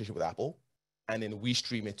have a relationship with Apple, and then we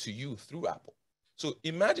stream it to you through Apple. So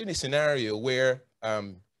imagine a scenario where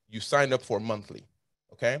you signed up for monthly,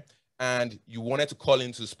 okay? And you wanted to call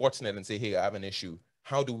into Sportsnet and say, hey, I have an issue.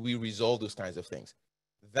 How do we resolve those kinds of things?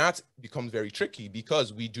 That becomes very tricky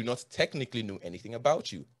because we do not technically know anything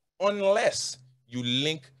about you unless you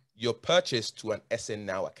link your purchase to an SN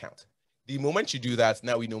Now account. The moment you do that,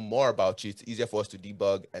 now we know more about you. It's easier for us to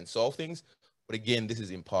debug and solve things. But again, this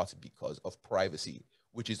is in part because of privacy,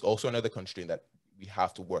 which is also another constraint that we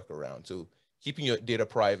have to work around. So keeping your data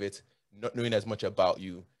private, not knowing as much about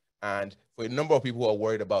you. And for a number of people who are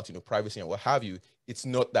worried about, privacy and what have you, it's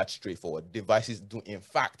not that straightforward. Devices do, in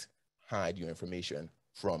fact, hide your information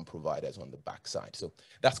from providers on the backside. So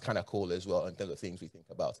that's kind of cool as well in terms of things we think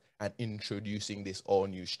about and introducing this all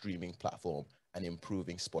new streaming platform and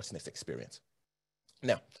improving Sportsnet's experience.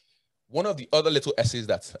 Now, one of the other little essays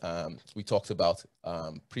that we talked about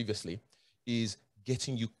previously is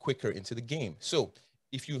getting you quicker into the game. So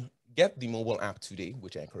if you get the mobile app today,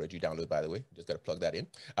 which I encourage you to download, by the way, just got to plug that in.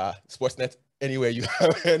 Sportsnet, anywhere you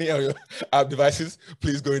have any of your app devices,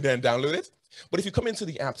 please go in there and download it. But if you come into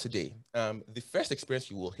the app today, the first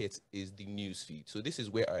experience you will hit is the news feed. So this is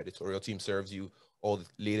where our editorial team serves you all the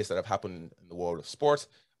latest that have happened in the world of sports,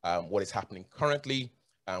 what is happening currently,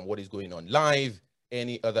 what is going on live,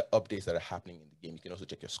 any other updates that are happening in the game. You can also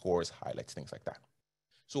check your scores, highlights, things like that.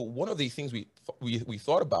 So one of the things we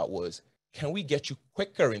thought about was, can we get you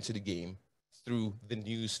quicker into the game through the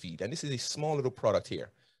news feed? And this is a small little product here.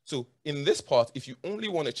 So in this part, if you only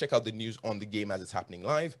want to check out the news on the game as it's happening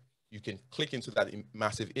live, you can click into that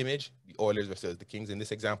massive image, the Oilers versus the Kings in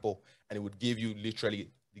this example, and it would give you literally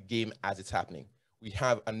the game as it's happening. We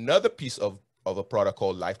have another piece of a product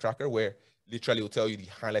called Live Tracker, where literally it will tell you the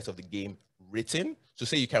highlights of the game written. So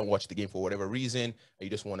say you can't watch the game for whatever reason, and you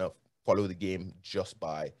just want to follow the game just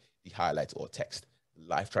by the highlights or text.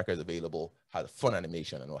 Live Tracker is available, has a fun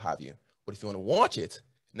animation and what have you. But if you want to watch it,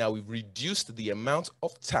 now we've reduced the amount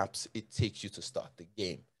of taps it takes you to start the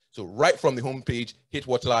game. So right from the homepage, hit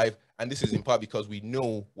watch live, and this is in part because we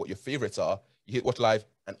know what your favorites are. You hit watch live,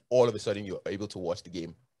 and all of a sudden you're able to watch the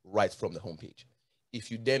game right from the homepage. If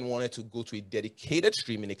you then wanted to go to a dedicated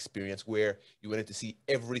streaming experience where you wanted to see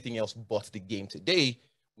everything else but the game today,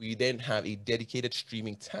 we then have a dedicated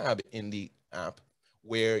streaming tab in the app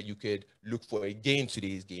where you could look for a game,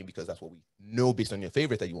 today's game, because that's what we know based on your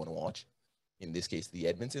favorite that you want to watch. In this case, the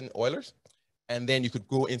Edmonton Oilers. And then you could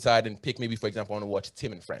go inside and pick, maybe, for example, I want to watch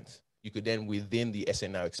Tim and Friends. You could then, within the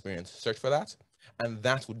SN Now experience, search for that. And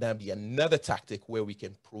that would then be another tactic where we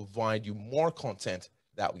can provide you more content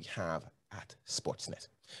that we have at Sportsnet.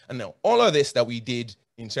 And now, all of this that we did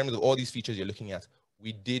in terms of all these features you're looking at,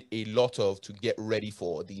 we did a lot of to get ready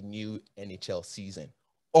for the new NHL season.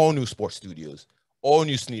 All new sports studios, all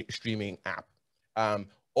new streaming app.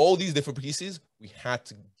 All these different pieces, we had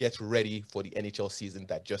to get ready for the NHL season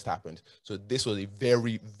that just happened. So this was a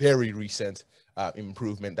very, very recent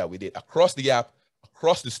improvement that we did across the app,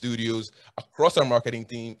 across the studios, across our marketing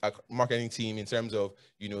team in terms of,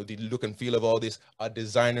 the look and feel of all this, our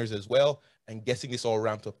designers as well, and getting this all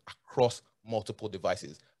ramped up across multiple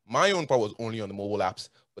devices. My own part was only on the mobile apps,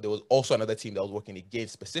 but there was also another team that was working again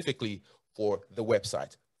specifically for the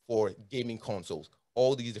website, for gaming consoles,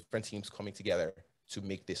 all these different teams coming together to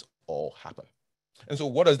make this all happen. And so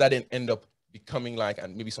what does that then end up becoming like,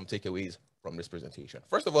 and maybe some takeaways from this presentation?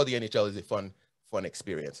 First of all, the NHL is a fun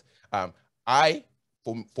experience.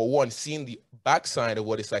 For one, seeing the backside of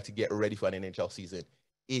what it's like to get ready for an NHL season,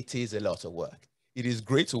 it is a lot of work. It is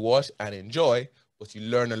great to watch and enjoy, but you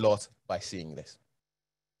learn a lot by seeing this.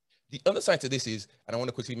 The other side to this is, and I want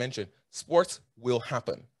to quickly mention, sports will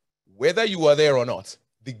happen. Whether you are there or not,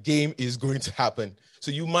 the game is going to happen.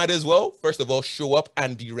 So you might as well, first of all, show up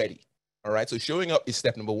and be ready. All right. So showing up is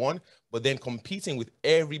step number one, but then competing with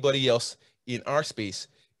everybody else in our space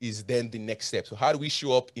is then the next step. So how do we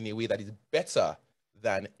show up in a way that is better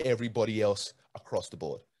than everybody else across the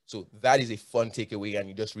board? So that is a fun takeaway. And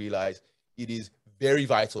you just realize it is very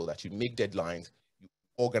vital that you make deadlines, you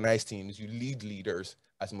organize teams, you lead leaders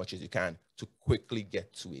as much as you can to quickly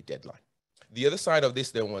get to a deadline. The other side of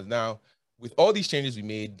this then was, now with all these changes we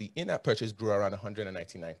made, the in-app purchase grew around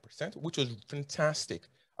 199%, which was fantastic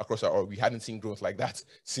across our org. We hadn't seen growth like that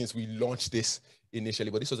since we launched this initially,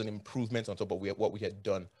 but this was an improvement on top of what we had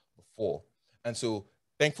done before. And so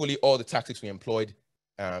thankfully, all the tactics we employed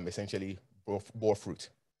essentially bore fruit.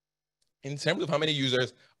 In terms of how many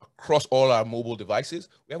users across all our mobile devices,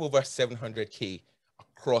 we have over 700K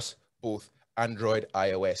across both Android,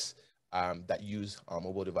 iOS, that use our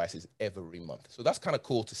mobile devices every month. So that's kind of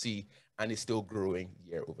cool to see, and it's still growing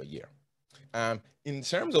year over year. In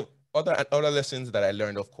terms of other lessons that I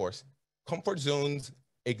learned, of course, comfort zones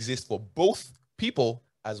exist for both people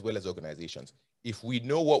as well as organizations. If we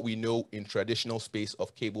know what we know in traditional space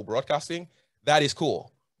of cable broadcasting, that is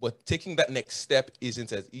cool. But taking that next step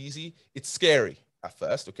isn't as easy. It's scary at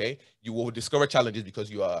first, okay? You will discover challenges because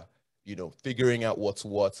you are, figuring out what's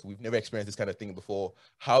what. We've never experienced this kind of thing before.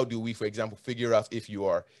 How do we, for example, figure out if you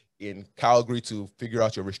are in Calgary to figure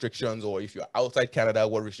out your restrictions, or if you're outside Canada,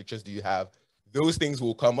 what restrictions do you have? Those things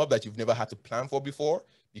will come up that you've never had to plan for before,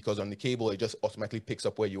 because on the cable, it just automatically picks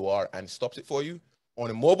up where you are and stops it for you. On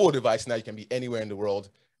a mobile device, now you can be anywhere in the world.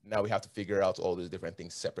 Now we have to figure out all those different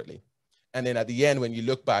things separately. And then at the end, when you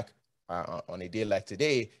look back on a day like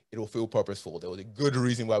today, it will feel purposeful. There was a good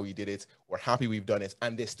reason why we did it. We're happy we've done it,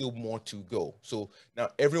 and there's still more to go. So now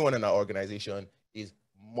everyone in our organization is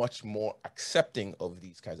much more accepting of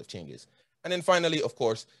these kinds of changes. And then finally, of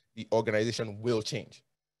course, the organization will change.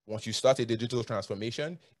 Once you start a digital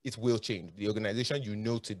transformation, it will change. The organization you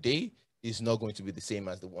know today is not going to be the same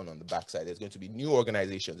as the one on the backside. There's going to be new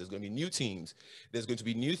organizations. There's going to be new teams. There's going to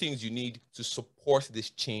be new things you need to support this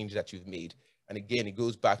change that you've made. And again, it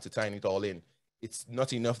goes back to tying it all in. It's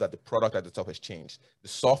not enough that the product at the top has changed. The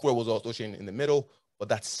software was also changed in the middle, but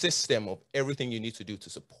that system of everything you need to do to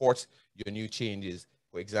support your new changes,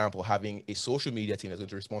 for example, having a social media team that's going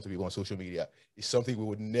to respond to people on social media, is something we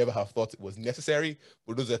would never have thought was necessary,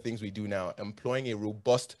 but those are things we do now. Employing a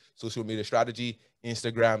robust social media strategy,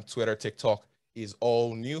 Instagram, Twitter, TikTok, is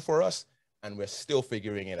all new for us, and we're still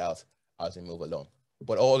figuring it out as we move along.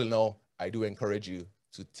 But all in all, I do encourage you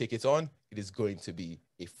to take it on. It is going to be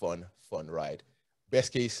a fun ride.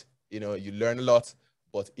 Best case, you learn a lot,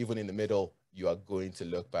 but even in the middle, you are going to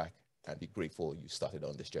look back and be grateful you started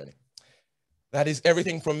on this journey. That is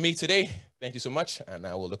everything from me today. Thank you so much, and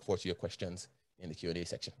I will look forward to your questions in the Q&A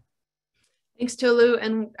section. Thanks, Tolu,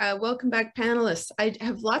 and welcome back, panelists. I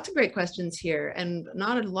have lots of great questions here and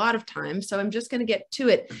not a lot of time, so I'm just going to get to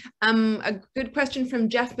it. A good question from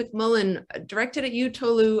Jeff McMullen, directed at you,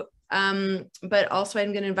 Tolu, but also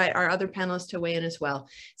I'm going to invite our other panelists to weigh in as well.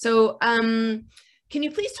 So can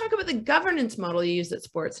you please talk about the governance model you used at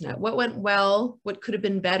Sportsnet? What went well? What could have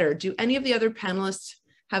been better? Do any of the other panelists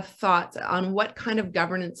have thoughts on what kind of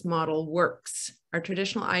governance model works? Are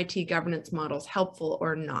traditional IT governance models helpful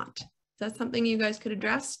or not? Is that something you guys could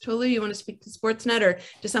address? Tolu, you want to speak to Sportsnet, or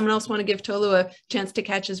does someone else want to give Tolu a chance to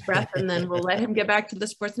catch his breath, and then we'll let him get back to the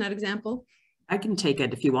Sportsnet example? I can take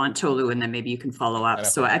it if you want, Tolu, and then maybe you can follow up.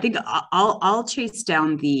 So I think I'll chase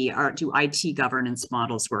down do IT governance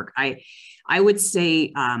models work? I would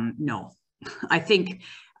say no. I think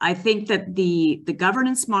that the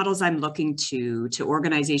governance models I'm looking to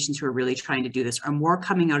organizations who are really trying to do this are more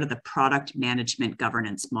coming out of the product management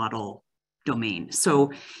governance model domain.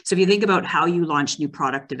 So if you think about how you launch new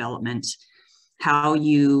product development, how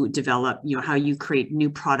you develop, how you create new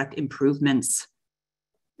product improvements,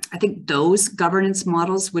 I think those governance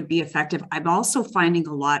models would be effective. I'm also finding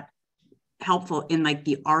a lot helpful in like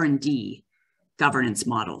the R&D governance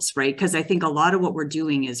models, right? Because I think a lot of what we're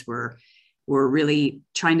doing is we're really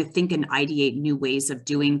trying to think and ideate new ways of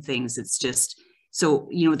doing things. It's just, so,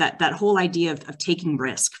 that whole idea of taking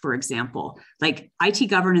risk, for example, like IT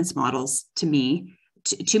governance models, to me,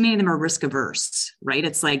 too many of them are risk averse, right?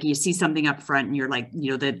 It's like you see something up front and you're like,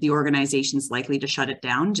 the organization's likely to shut it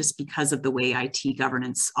down just because of the way IT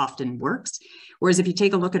governance often works. Whereas if you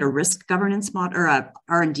take a look at a risk governance model or a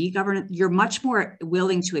R&D governance, you're much more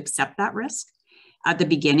willing to accept that risk at the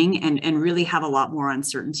beginning and really have a lot more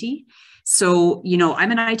uncertainty. So,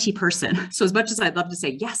 I'm an IT person. So as much as I'd love to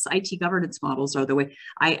say, yes, IT governance models are the way,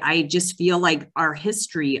 I just feel like our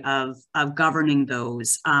history of governing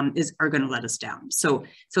those are going to let us down. So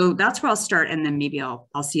that's where I'll start. And then maybe I'll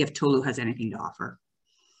see if Tolu has anything to offer.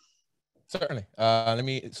 Certainly.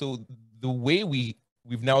 So the way we've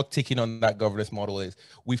now taken on that governance model is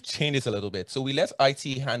we've changed it a little bit. So we let IT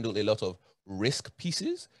handle a lot of risk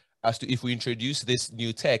pieces as to if we introduce this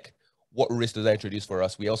new tech, what risk does that introduce for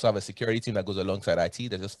us? We also have a security team that goes alongside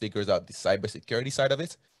IT that just figures out the cybersecurity side of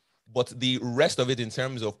it. But the rest of it in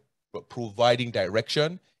terms of providing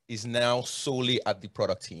direction is now solely at the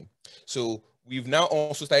product team. So we've now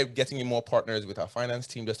also started getting in more partners with our finance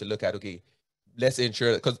team just to look at, okay, let's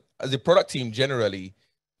ensure, because as a product team, generally,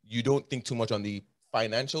 you don't think too much on the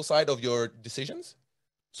financial side of your decisions.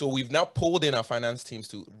 So we've now pulled in our finance teams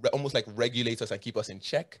to almost like regulate us and keep us in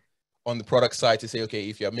check on the product side to say, okay,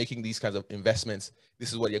 if you're making these kinds of investments,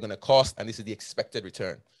 this is what you're going to cost and this is the expected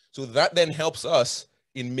return. So that then helps us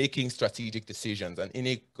in making strategic decisions. And in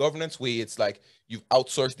a governance way, it's like you've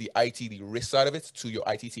outsourced the IT, the risk side of it to your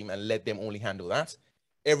IT team and let them only handle that.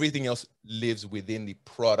 Everything else lives within the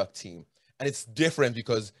product team. And it's different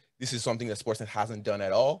because this is something that Sportsnet hasn't done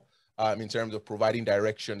at all in terms of providing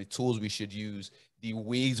direction, the tools we should use, the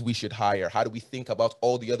ways we should hire, how do we think about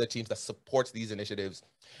all the other teams that support these initiatives.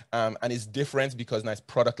 And it's different because now it's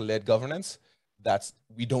product-led governance that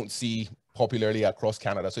we don't see popularly across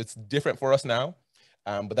Canada. So it's different for us now,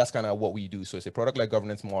 but that's kind of what we do. So it's a product-led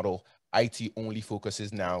governance model. IT only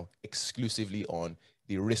focuses now exclusively on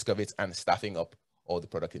the risk of it and staffing up all the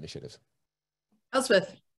product initiatives.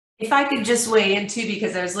 Elspeth. If I could just weigh in too,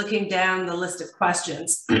 because I was looking down the list of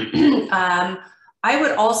questions. I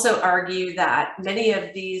would also argue that many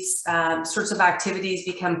of these sorts of activities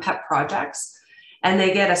become pet projects and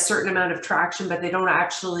they get a certain amount of traction, but they don't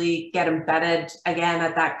actually get embedded again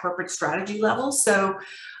at that corporate strategy level. So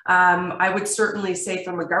I would certainly say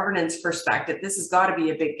from a governance perspective, this has got to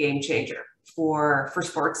be a big game changer for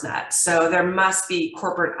Sportsnet. So there must be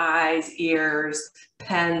corporate eyes, ears,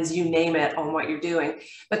 pens, you name it, on what you're doing.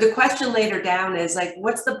 But the question later down is like,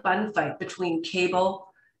 what's the bun fight between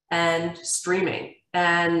cable and streaming?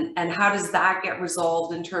 And how does that get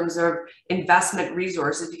resolved in terms of investment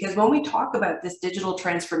resources? Because when we talk about this digital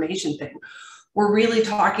transformation thing, we're really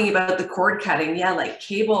talking about the cord cutting. Yeah, like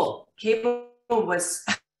cable was,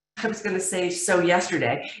 I was going to say so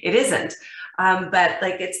yesterday. It isn't. But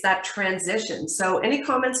like it's that transition. So any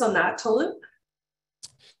comments on that, Tolu?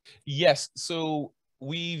 Yes. So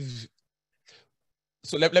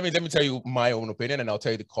let me tell you my own opinion and I'll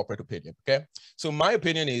tell you the corporate opinion. Okay. So my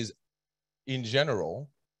opinion is, in general,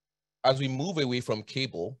 as we move away from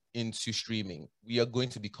cable into streaming, we are going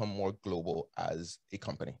to become more global as a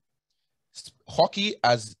company. Hockey,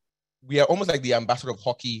 as we are almost like the ambassador of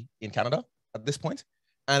hockey in Canada at this point.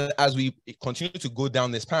 And as we continue to go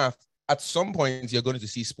down this path, at some point, you're going to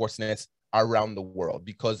see Sportsnet around the world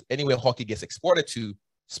because anywhere hockey gets exported to,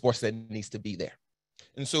 Sportsnet needs to be there.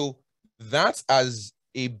 And so that as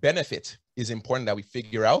a benefit is important that we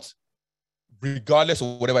figure out, regardless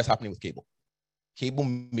of whatever is happening with cable. Cable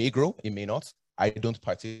may grow, it may not. I don't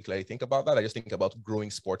particularly think about that. I just think about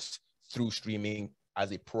growing sports through streaming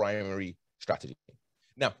as a primary strategy.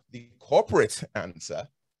 Now, the corporate answer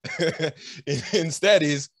instead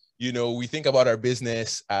is, we think about our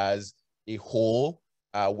business as a whole.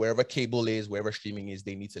 Wherever cable is, wherever streaming is,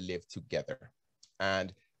 they need to live together.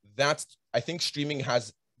 And that's, I think streaming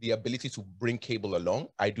has the ability to bring cable along.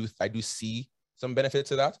 I do see some benefit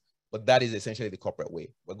to that, but that is essentially the corporate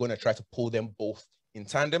way. We're going to try to pull them both in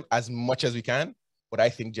tandem as much as we can. But I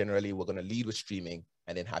think generally we're going to lead with streaming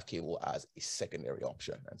and then have cable as a secondary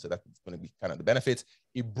option. And so that's going to be kind of the benefits.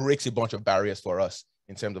 It breaks a bunch of barriers for us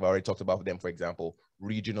in terms of, I already talked about them, for example,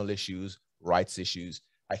 regional issues, rights issues.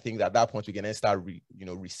 I think that at that point we can then start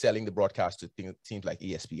reselling the broadcast to teams like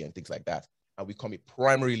ESPN and things like that. And we become a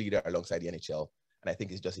primary leader alongside the NHL. And I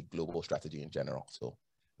think it's just a global strategy in general. So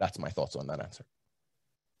that's my thoughts on that answer.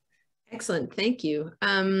 Excellent, thank you.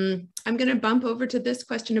 I'm going to bump over to this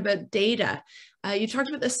question about data. You talked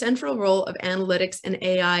about the central role of analytics and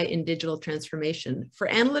AI in digital transformation. For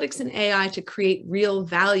analytics and AI to create real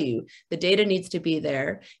value, the data needs to be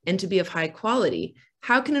there and to be of high quality.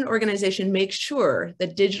 How can an organization make sure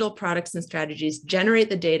that digital products and strategies generate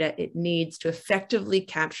the data it needs to effectively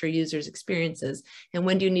capture users' experiences? And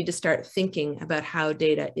when do you need to start thinking about how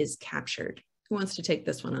data is captured? Who wants to take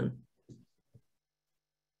this one on?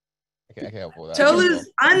 I can help with that.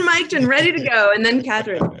 Tolu's unmiked and ready to go, and then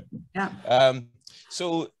Kathryn. Yeah.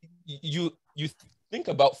 So you think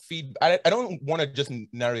about feedback. I don't want to just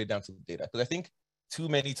narrow it down to data, because I think too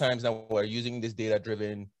many times now we're using this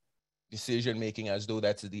data-driven decision making as though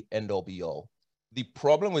that's the end-all be-all. The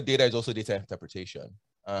problem with data is also data interpretation.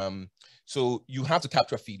 So you have to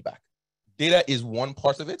capture feedback. Data is one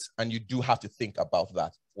part of it, and you do have to think about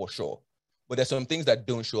that for sure. But there's some things that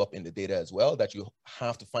don't show up in the data as well that you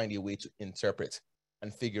have to find a way to interpret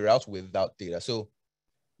and figure out without data. So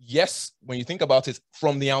yes, when you think about it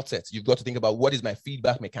from the outset, you've got to think about what is my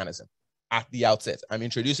feedback mechanism at the outset. I'm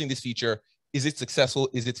introducing this feature. Is it successful?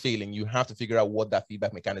 Is it failing? You have to figure out what that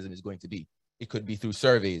feedback mechanism is going to be. It could be through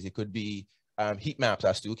surveys. It could be heat maps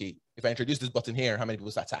as to, okay, if I introduce this button here, how many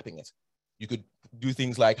people start tapping it? You could do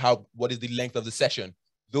things like what is the length of the session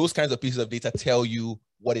those kinds of pieces of data tell you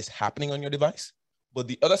what is happening on your device. But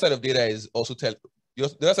the other side of data is also the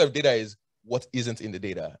other side of data is what isn't in the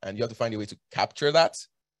data. And you have to find a way to capture that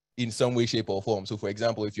in some way, shape, or form. So for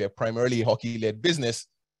example, if you're primarily a hockey-led business,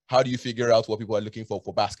 how do you figure out what people are looking for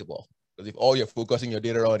basketball? Because if all you're focusing your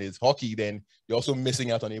data on is hockey, then you're also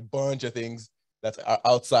missing out on a bunch of things that are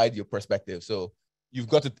outside your perspective. So you've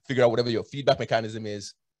got to figure out whatever your feedback mechanism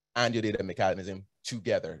is and your data mechanism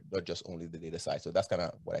together, not just only the data side. So that's kind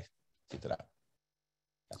of what I say to that.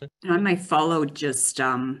 Kathryn? And I might follow just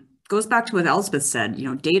goes back to what Elspeth said.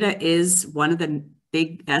 Data is one of the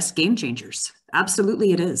biggest game changers.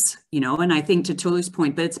 Absolutely, it is. And I think to Tolu's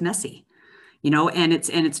point, but it's messy. And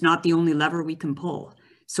it's not the only lever we can pull.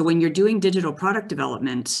 So when you're doing digital product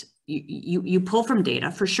development, you pull from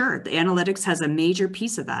data for sure. The analytics has a major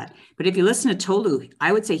piece of that. But if you listen to Tolu,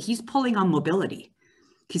 I would say he's pulling on mobility.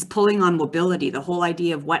 He's pulling on mobility, the whole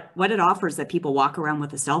idea of what it offers that people walk around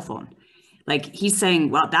with a cell phone. Like he's saying,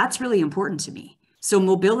 well, that's really important to me. So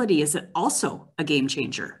mobility is also a game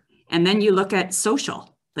changer. And then you look at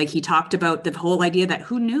social, like he talked about the whole idea that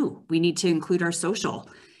who knew we need to include our social,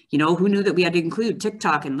 who knew that we had to include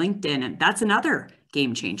TikTok and LinkedIn, and that's another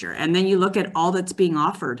game changer. And then you look at all that's being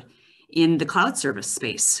offered in the cloud service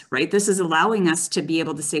space, right? This is allowing us to be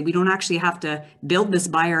able to say, we don't actually have to build this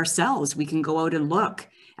by ourselves. We can go out and look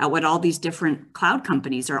at what all these different cloud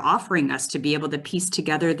companies are offering us to be able to piece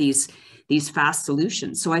together these fast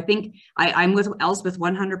solutions. So I think I'm with Elspeth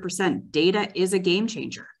 100%. Data is a game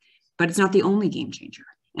changer, but it's not the only game changer.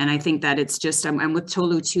 And I think that it's just, I'm with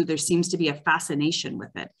Tolu too, there seems to be a fascination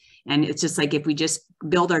with it. And it's just like, if we just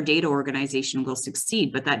build our data organization, we'll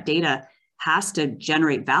succeed, but that data has to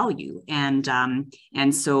generate value. And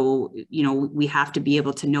so, we have to be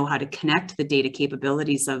able to know how to connect the data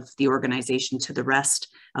capabilities of the organization to the rest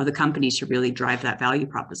of the company to really drive that value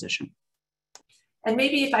proposition. And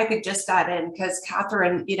maybe if I could just add in, because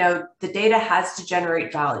Kathryn, the data has to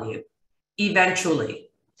generate value eventually.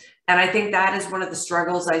 And I think that is one of the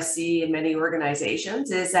struggles I see in many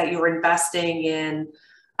organizations, is that you're investing in,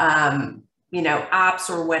 apps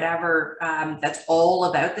or whatever that's all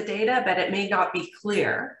about the data, but it may not be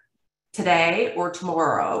clear today or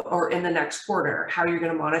tomorrow or in the next quarter how you're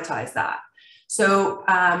going to monetize that. So,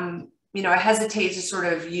 I hesitate to sort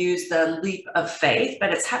of use the leap of faith,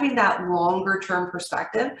 but it's having that longer term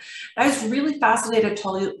perspective. I was really fascinated,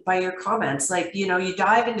 Tolu, by your comments. Like, you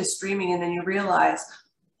dive into streaming and then you realize,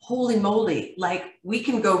 holy moly, like we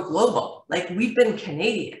can go global. Like we've been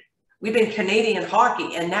Canadian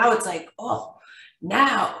hockey. And now it's like, oh,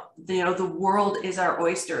 now, the world is our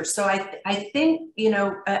oyster. So I think,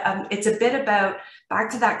 it's a bit about back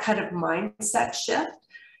to that kind of mindset shift.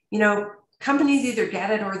 Companies either get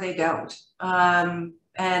it or they don't. And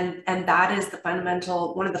that is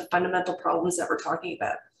one of the fundamental problems that we're talking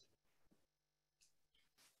about.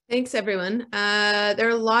 Thanks, everyone. There are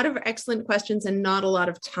a lot of excellent questions and not a lot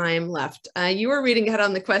of time left. You were reading ahead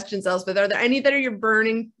on the questions, Elspeth. Are there any that you're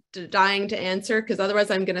dying to answer? Because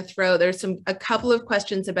otherwise I'm going to throw, there's a couple of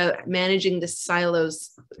questions about managing the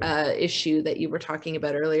silos issue that you were talking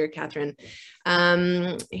about earlier, Kathryn.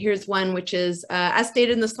 Here's one, which is, as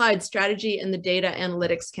stated in the slide, strategy and the data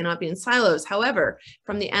analytics cannot be in silos. However,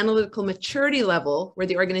 from the analytical maturity level, where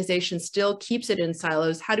the organization still keeps it in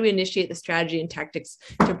silos, how do we initiate the strategy and tactics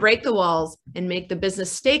to break the walls and make the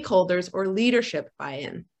business stakeholders or leadership buy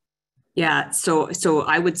in? Yeah, so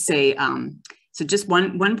I would say, so just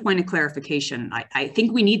one point of clarification. I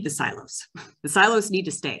think we need the silos. The silos need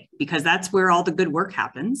to stay because that's where all the good work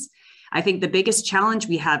happens. I think the biggest challenge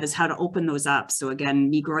we have is how to open those up. So again,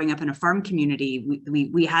 me growing up in a farm community,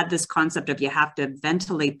 we had this concept of you have to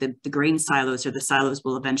ventilate the grain silos or the silos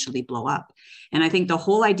will eventually blow up. And I think the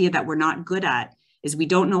whole idea that we're not good at is we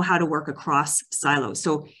don't know how to work across silos.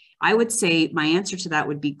 So I would say my answer to that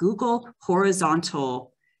would be Google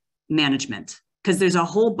horizontal management, because there's a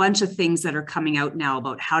whole bunch of things that are coming out now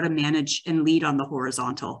about how to manage and lead on the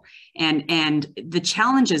horizontal. And the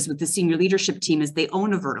challenges with the senior leadership team is they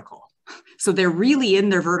own a vertical. So they're really in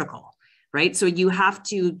their vertical, right? So you have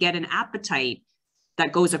to get an appetite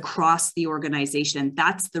that goes across the organization.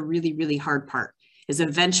 That's the really, really hard part, is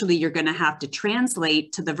eventually you're going to have to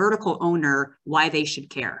translate to the vertical owner why they should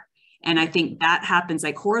care. And I think that happens,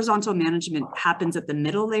 like horizontal management happens at the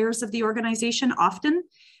middle layers of the organization often,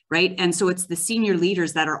 right? And so it's the senior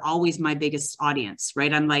leaders that are always my biggest audience,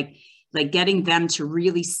 right? I'm like getting them to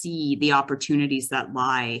really see the opportunities that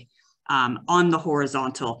lie on the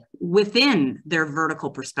horizontal within their vertical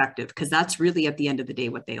perspective, because that's really at the end of the day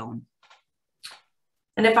what they own.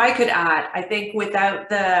 And if I could add, I think without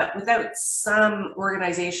some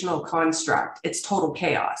organizational construct, it's total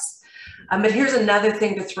chaos. But here's another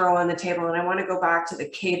thing to throw on the table, and I want to go back to the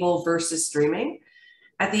cable versus streaming.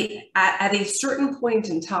 At a certain point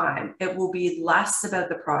in time, it will be less about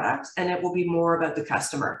the product and it will be more about the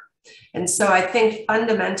customer. And so I think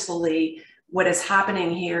fundamentally what is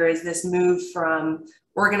happening here is this move from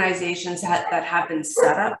organizations that have been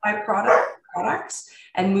set up by products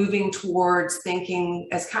and moving towards thinking,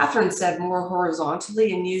 as Kathryn said, more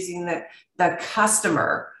horizontally and using the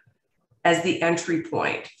customer as the entry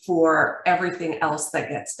point for everything else that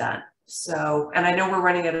gets done. So, and I know we're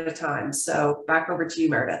running out of time, so back over to you,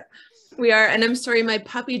 Meredith. We are, and I'm sorry, my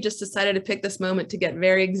puppy just decided to pick this moment to get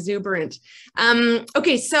very exuberant.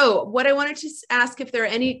 Okay, so what I wanted to ask, if there are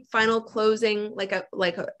any final closing, like a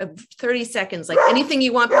 30 seconds, like anything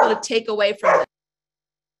you want people to take away from this.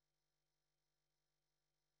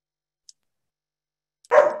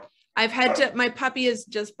 I've had to, my puppy is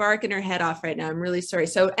just barking her head off right now. I'm really sorry.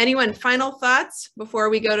 So anyone, final thoughts before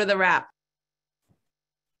we go to the wrap?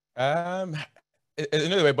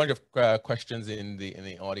 Another a bunch of questions in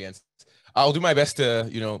the audience. I'll do my best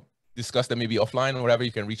to, discuss them maybe offline or whatever.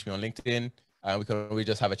 You can reach me on LinkedIn. We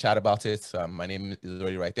just have a chat about it. My name is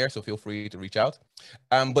already right there, so feel free to reach out.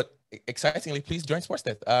 But excitingly, please join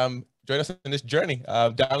Sportsnet. Join us in this journey.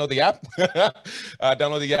 Download the app.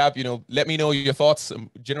 Let me know your thoughts.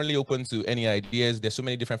 I'm generally open to any ideas. There's so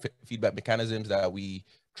many different feedback mechanisms that we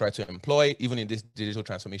try to employ, even in this digital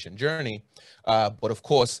transformation journey. But of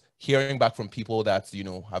course, hearing back from people that,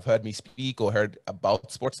 have heard me speak or heard about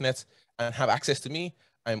Sportsnet and have access to me,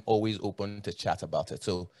 I'm always open to chat about it.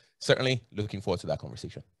 So certainly looking forward to that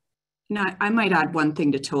conversation. Now, I might add one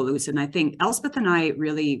thing to Tolu's, and I think Elspeth and I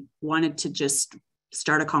really wanted to just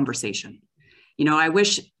start a conversation. I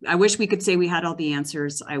wish we could say we had all the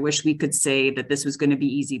answers. I wish we could say that this was going to be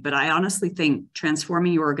easy, but I honestly think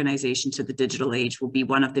transforming your organization to the digital age will be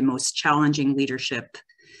one of the most challenging leadership,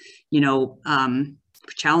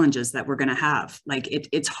 challenges that we're going to have. Like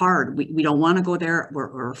it's hard. We don't want to go there.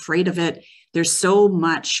 We're afraid of it. There's so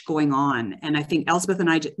much going on. And I think Elspeth and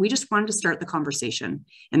I, we just wanted to start the conversation.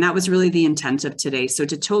 And that was really the intent of today. So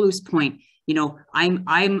to Tolu's point, I'm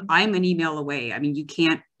an email away. I mean, you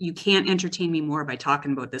can't entertain me more by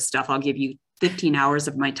talking about this stuff. I'll give you 15 hours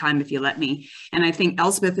of my time if you let me. And I think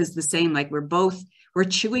Elspeth is the same. Like we're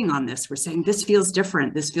chewing on this. We're saying this feels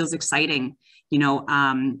different. This feels exciting,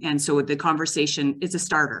 and so the conversation is a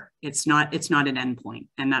starter. It's not an end point.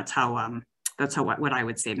 And that's how what I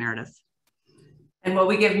would say, Meredith. And will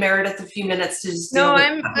we give Meredith a few minutes to just No,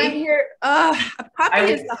 I'm here. A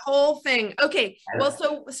puppy is the whole thing. Okay. Well,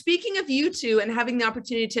 so speaking of you two and having the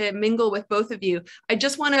opportunity to mingle with both of you, I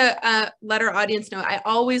just want to let our audience know, I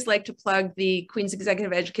always like to plug the Queen's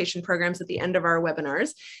Executive Education programs at the end of our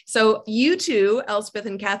webinars. So you two, Elspeth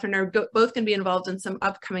and Kathryn, are both going to be involved in some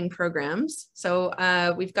upcoming programs. So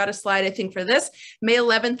we've got a slide, I think, for this. May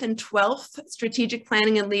 11th and 12th, Strategic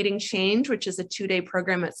Planning and Leading Change, which is a 2-day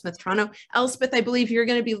program at Smith Toronto. Elspeth, I believe you're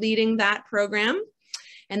going to be leading that program.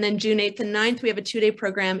 And then June 8th and 9th, we have a 2-day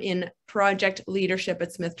program in project leadership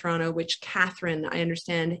at Smith Toronto, which Kathryn, I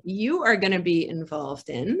understand you are going to be involved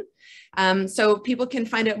in. So people can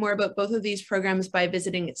find out more about both of these programs by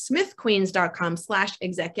visiting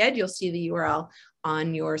smithqueens.com/execed. You'll see the URL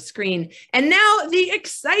on your screen. And now the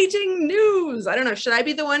exciting news. I don't know, should I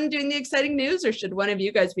be the one doing the exciting news or should one of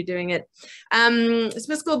you guys be doing it?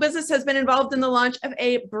 Smith School of Business has been involved in the launch of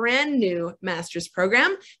a brand new master's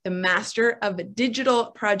program, the Master of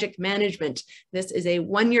Digital Project Management. This is a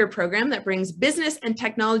 1-year program that brings business and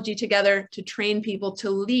technology together to train people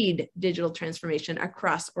to lead digital transformation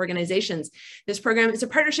across organizations. This program is a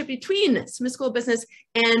partnership between Smith School of Business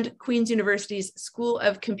and Queen's University's School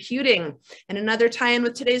of Computing. And another tie-in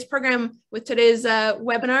with today's program, with today's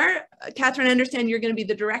webinar, Kathryn, I understand you're going to be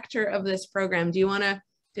the director of this program. Do you want to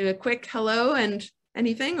do a quick hello and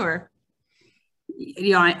anything, or?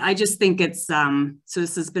 I just think it's, so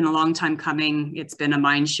this has been a long time coming. It's been a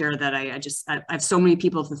mind share that I have so many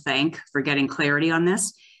people to thank for getting clarity on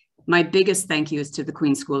this. My biggest thank you is to the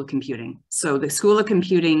Queen's School of Computing. So the School of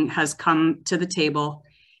Computing has come to the table.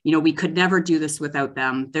 We could never do this without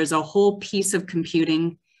them. There's a whole piece of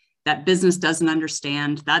computing that business doesn't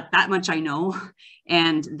understand. That much I know.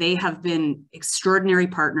 And they have been extraordinary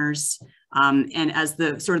partners. And as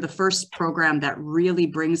the sort of the first program that really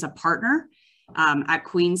brings a partner at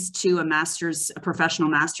Queen's to a professional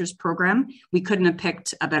master's program, we couldn't have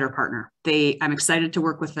picked a better partner. I'm excited to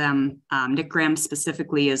work with them. Nick Graham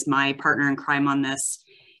specifically is my partner in crime on this.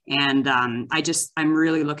 And I'm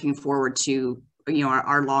really looking forward to,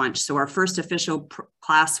 our launch. So our first official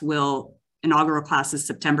inaugural class is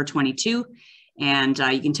September 22. And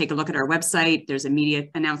you can take a look at our website. There's a media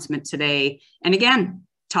announcement today. And again,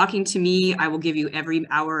 talking to me, I will give you every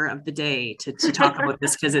hour of the day to talk about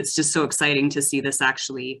this, because it's just so exciting to see this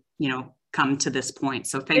actually, come to this point.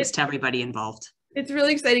 So thanks to everybody involved. It's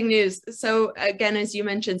really exciting news. So again, as you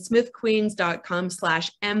mentioned,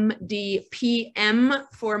 smithqueens.com/MDPM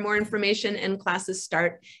for more information, and classes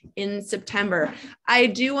start in September. I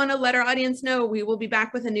do want to let our audience know we will be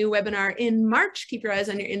back with a new webinar in March. Keep your eyes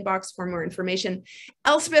on your inbox for more information.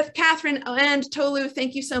 Elspeth, Kathryn, and Tolu,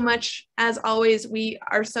 thank you so much. As always, we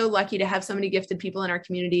are so lucky to have so many gifted people in our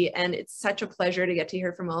community, and it's such a pleasure to get to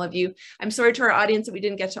hear from all of you. I'm sorry to our audience that we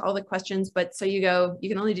didn't get to all the questions, but so you go. You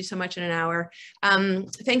can only do so much in an hour.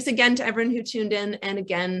 Thanks again to everyone who tuned in, and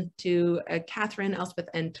again to Kathryn, Elspeth,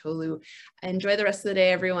 and Tolu. Enjoy the rest of the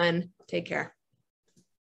day, everyone. Take care.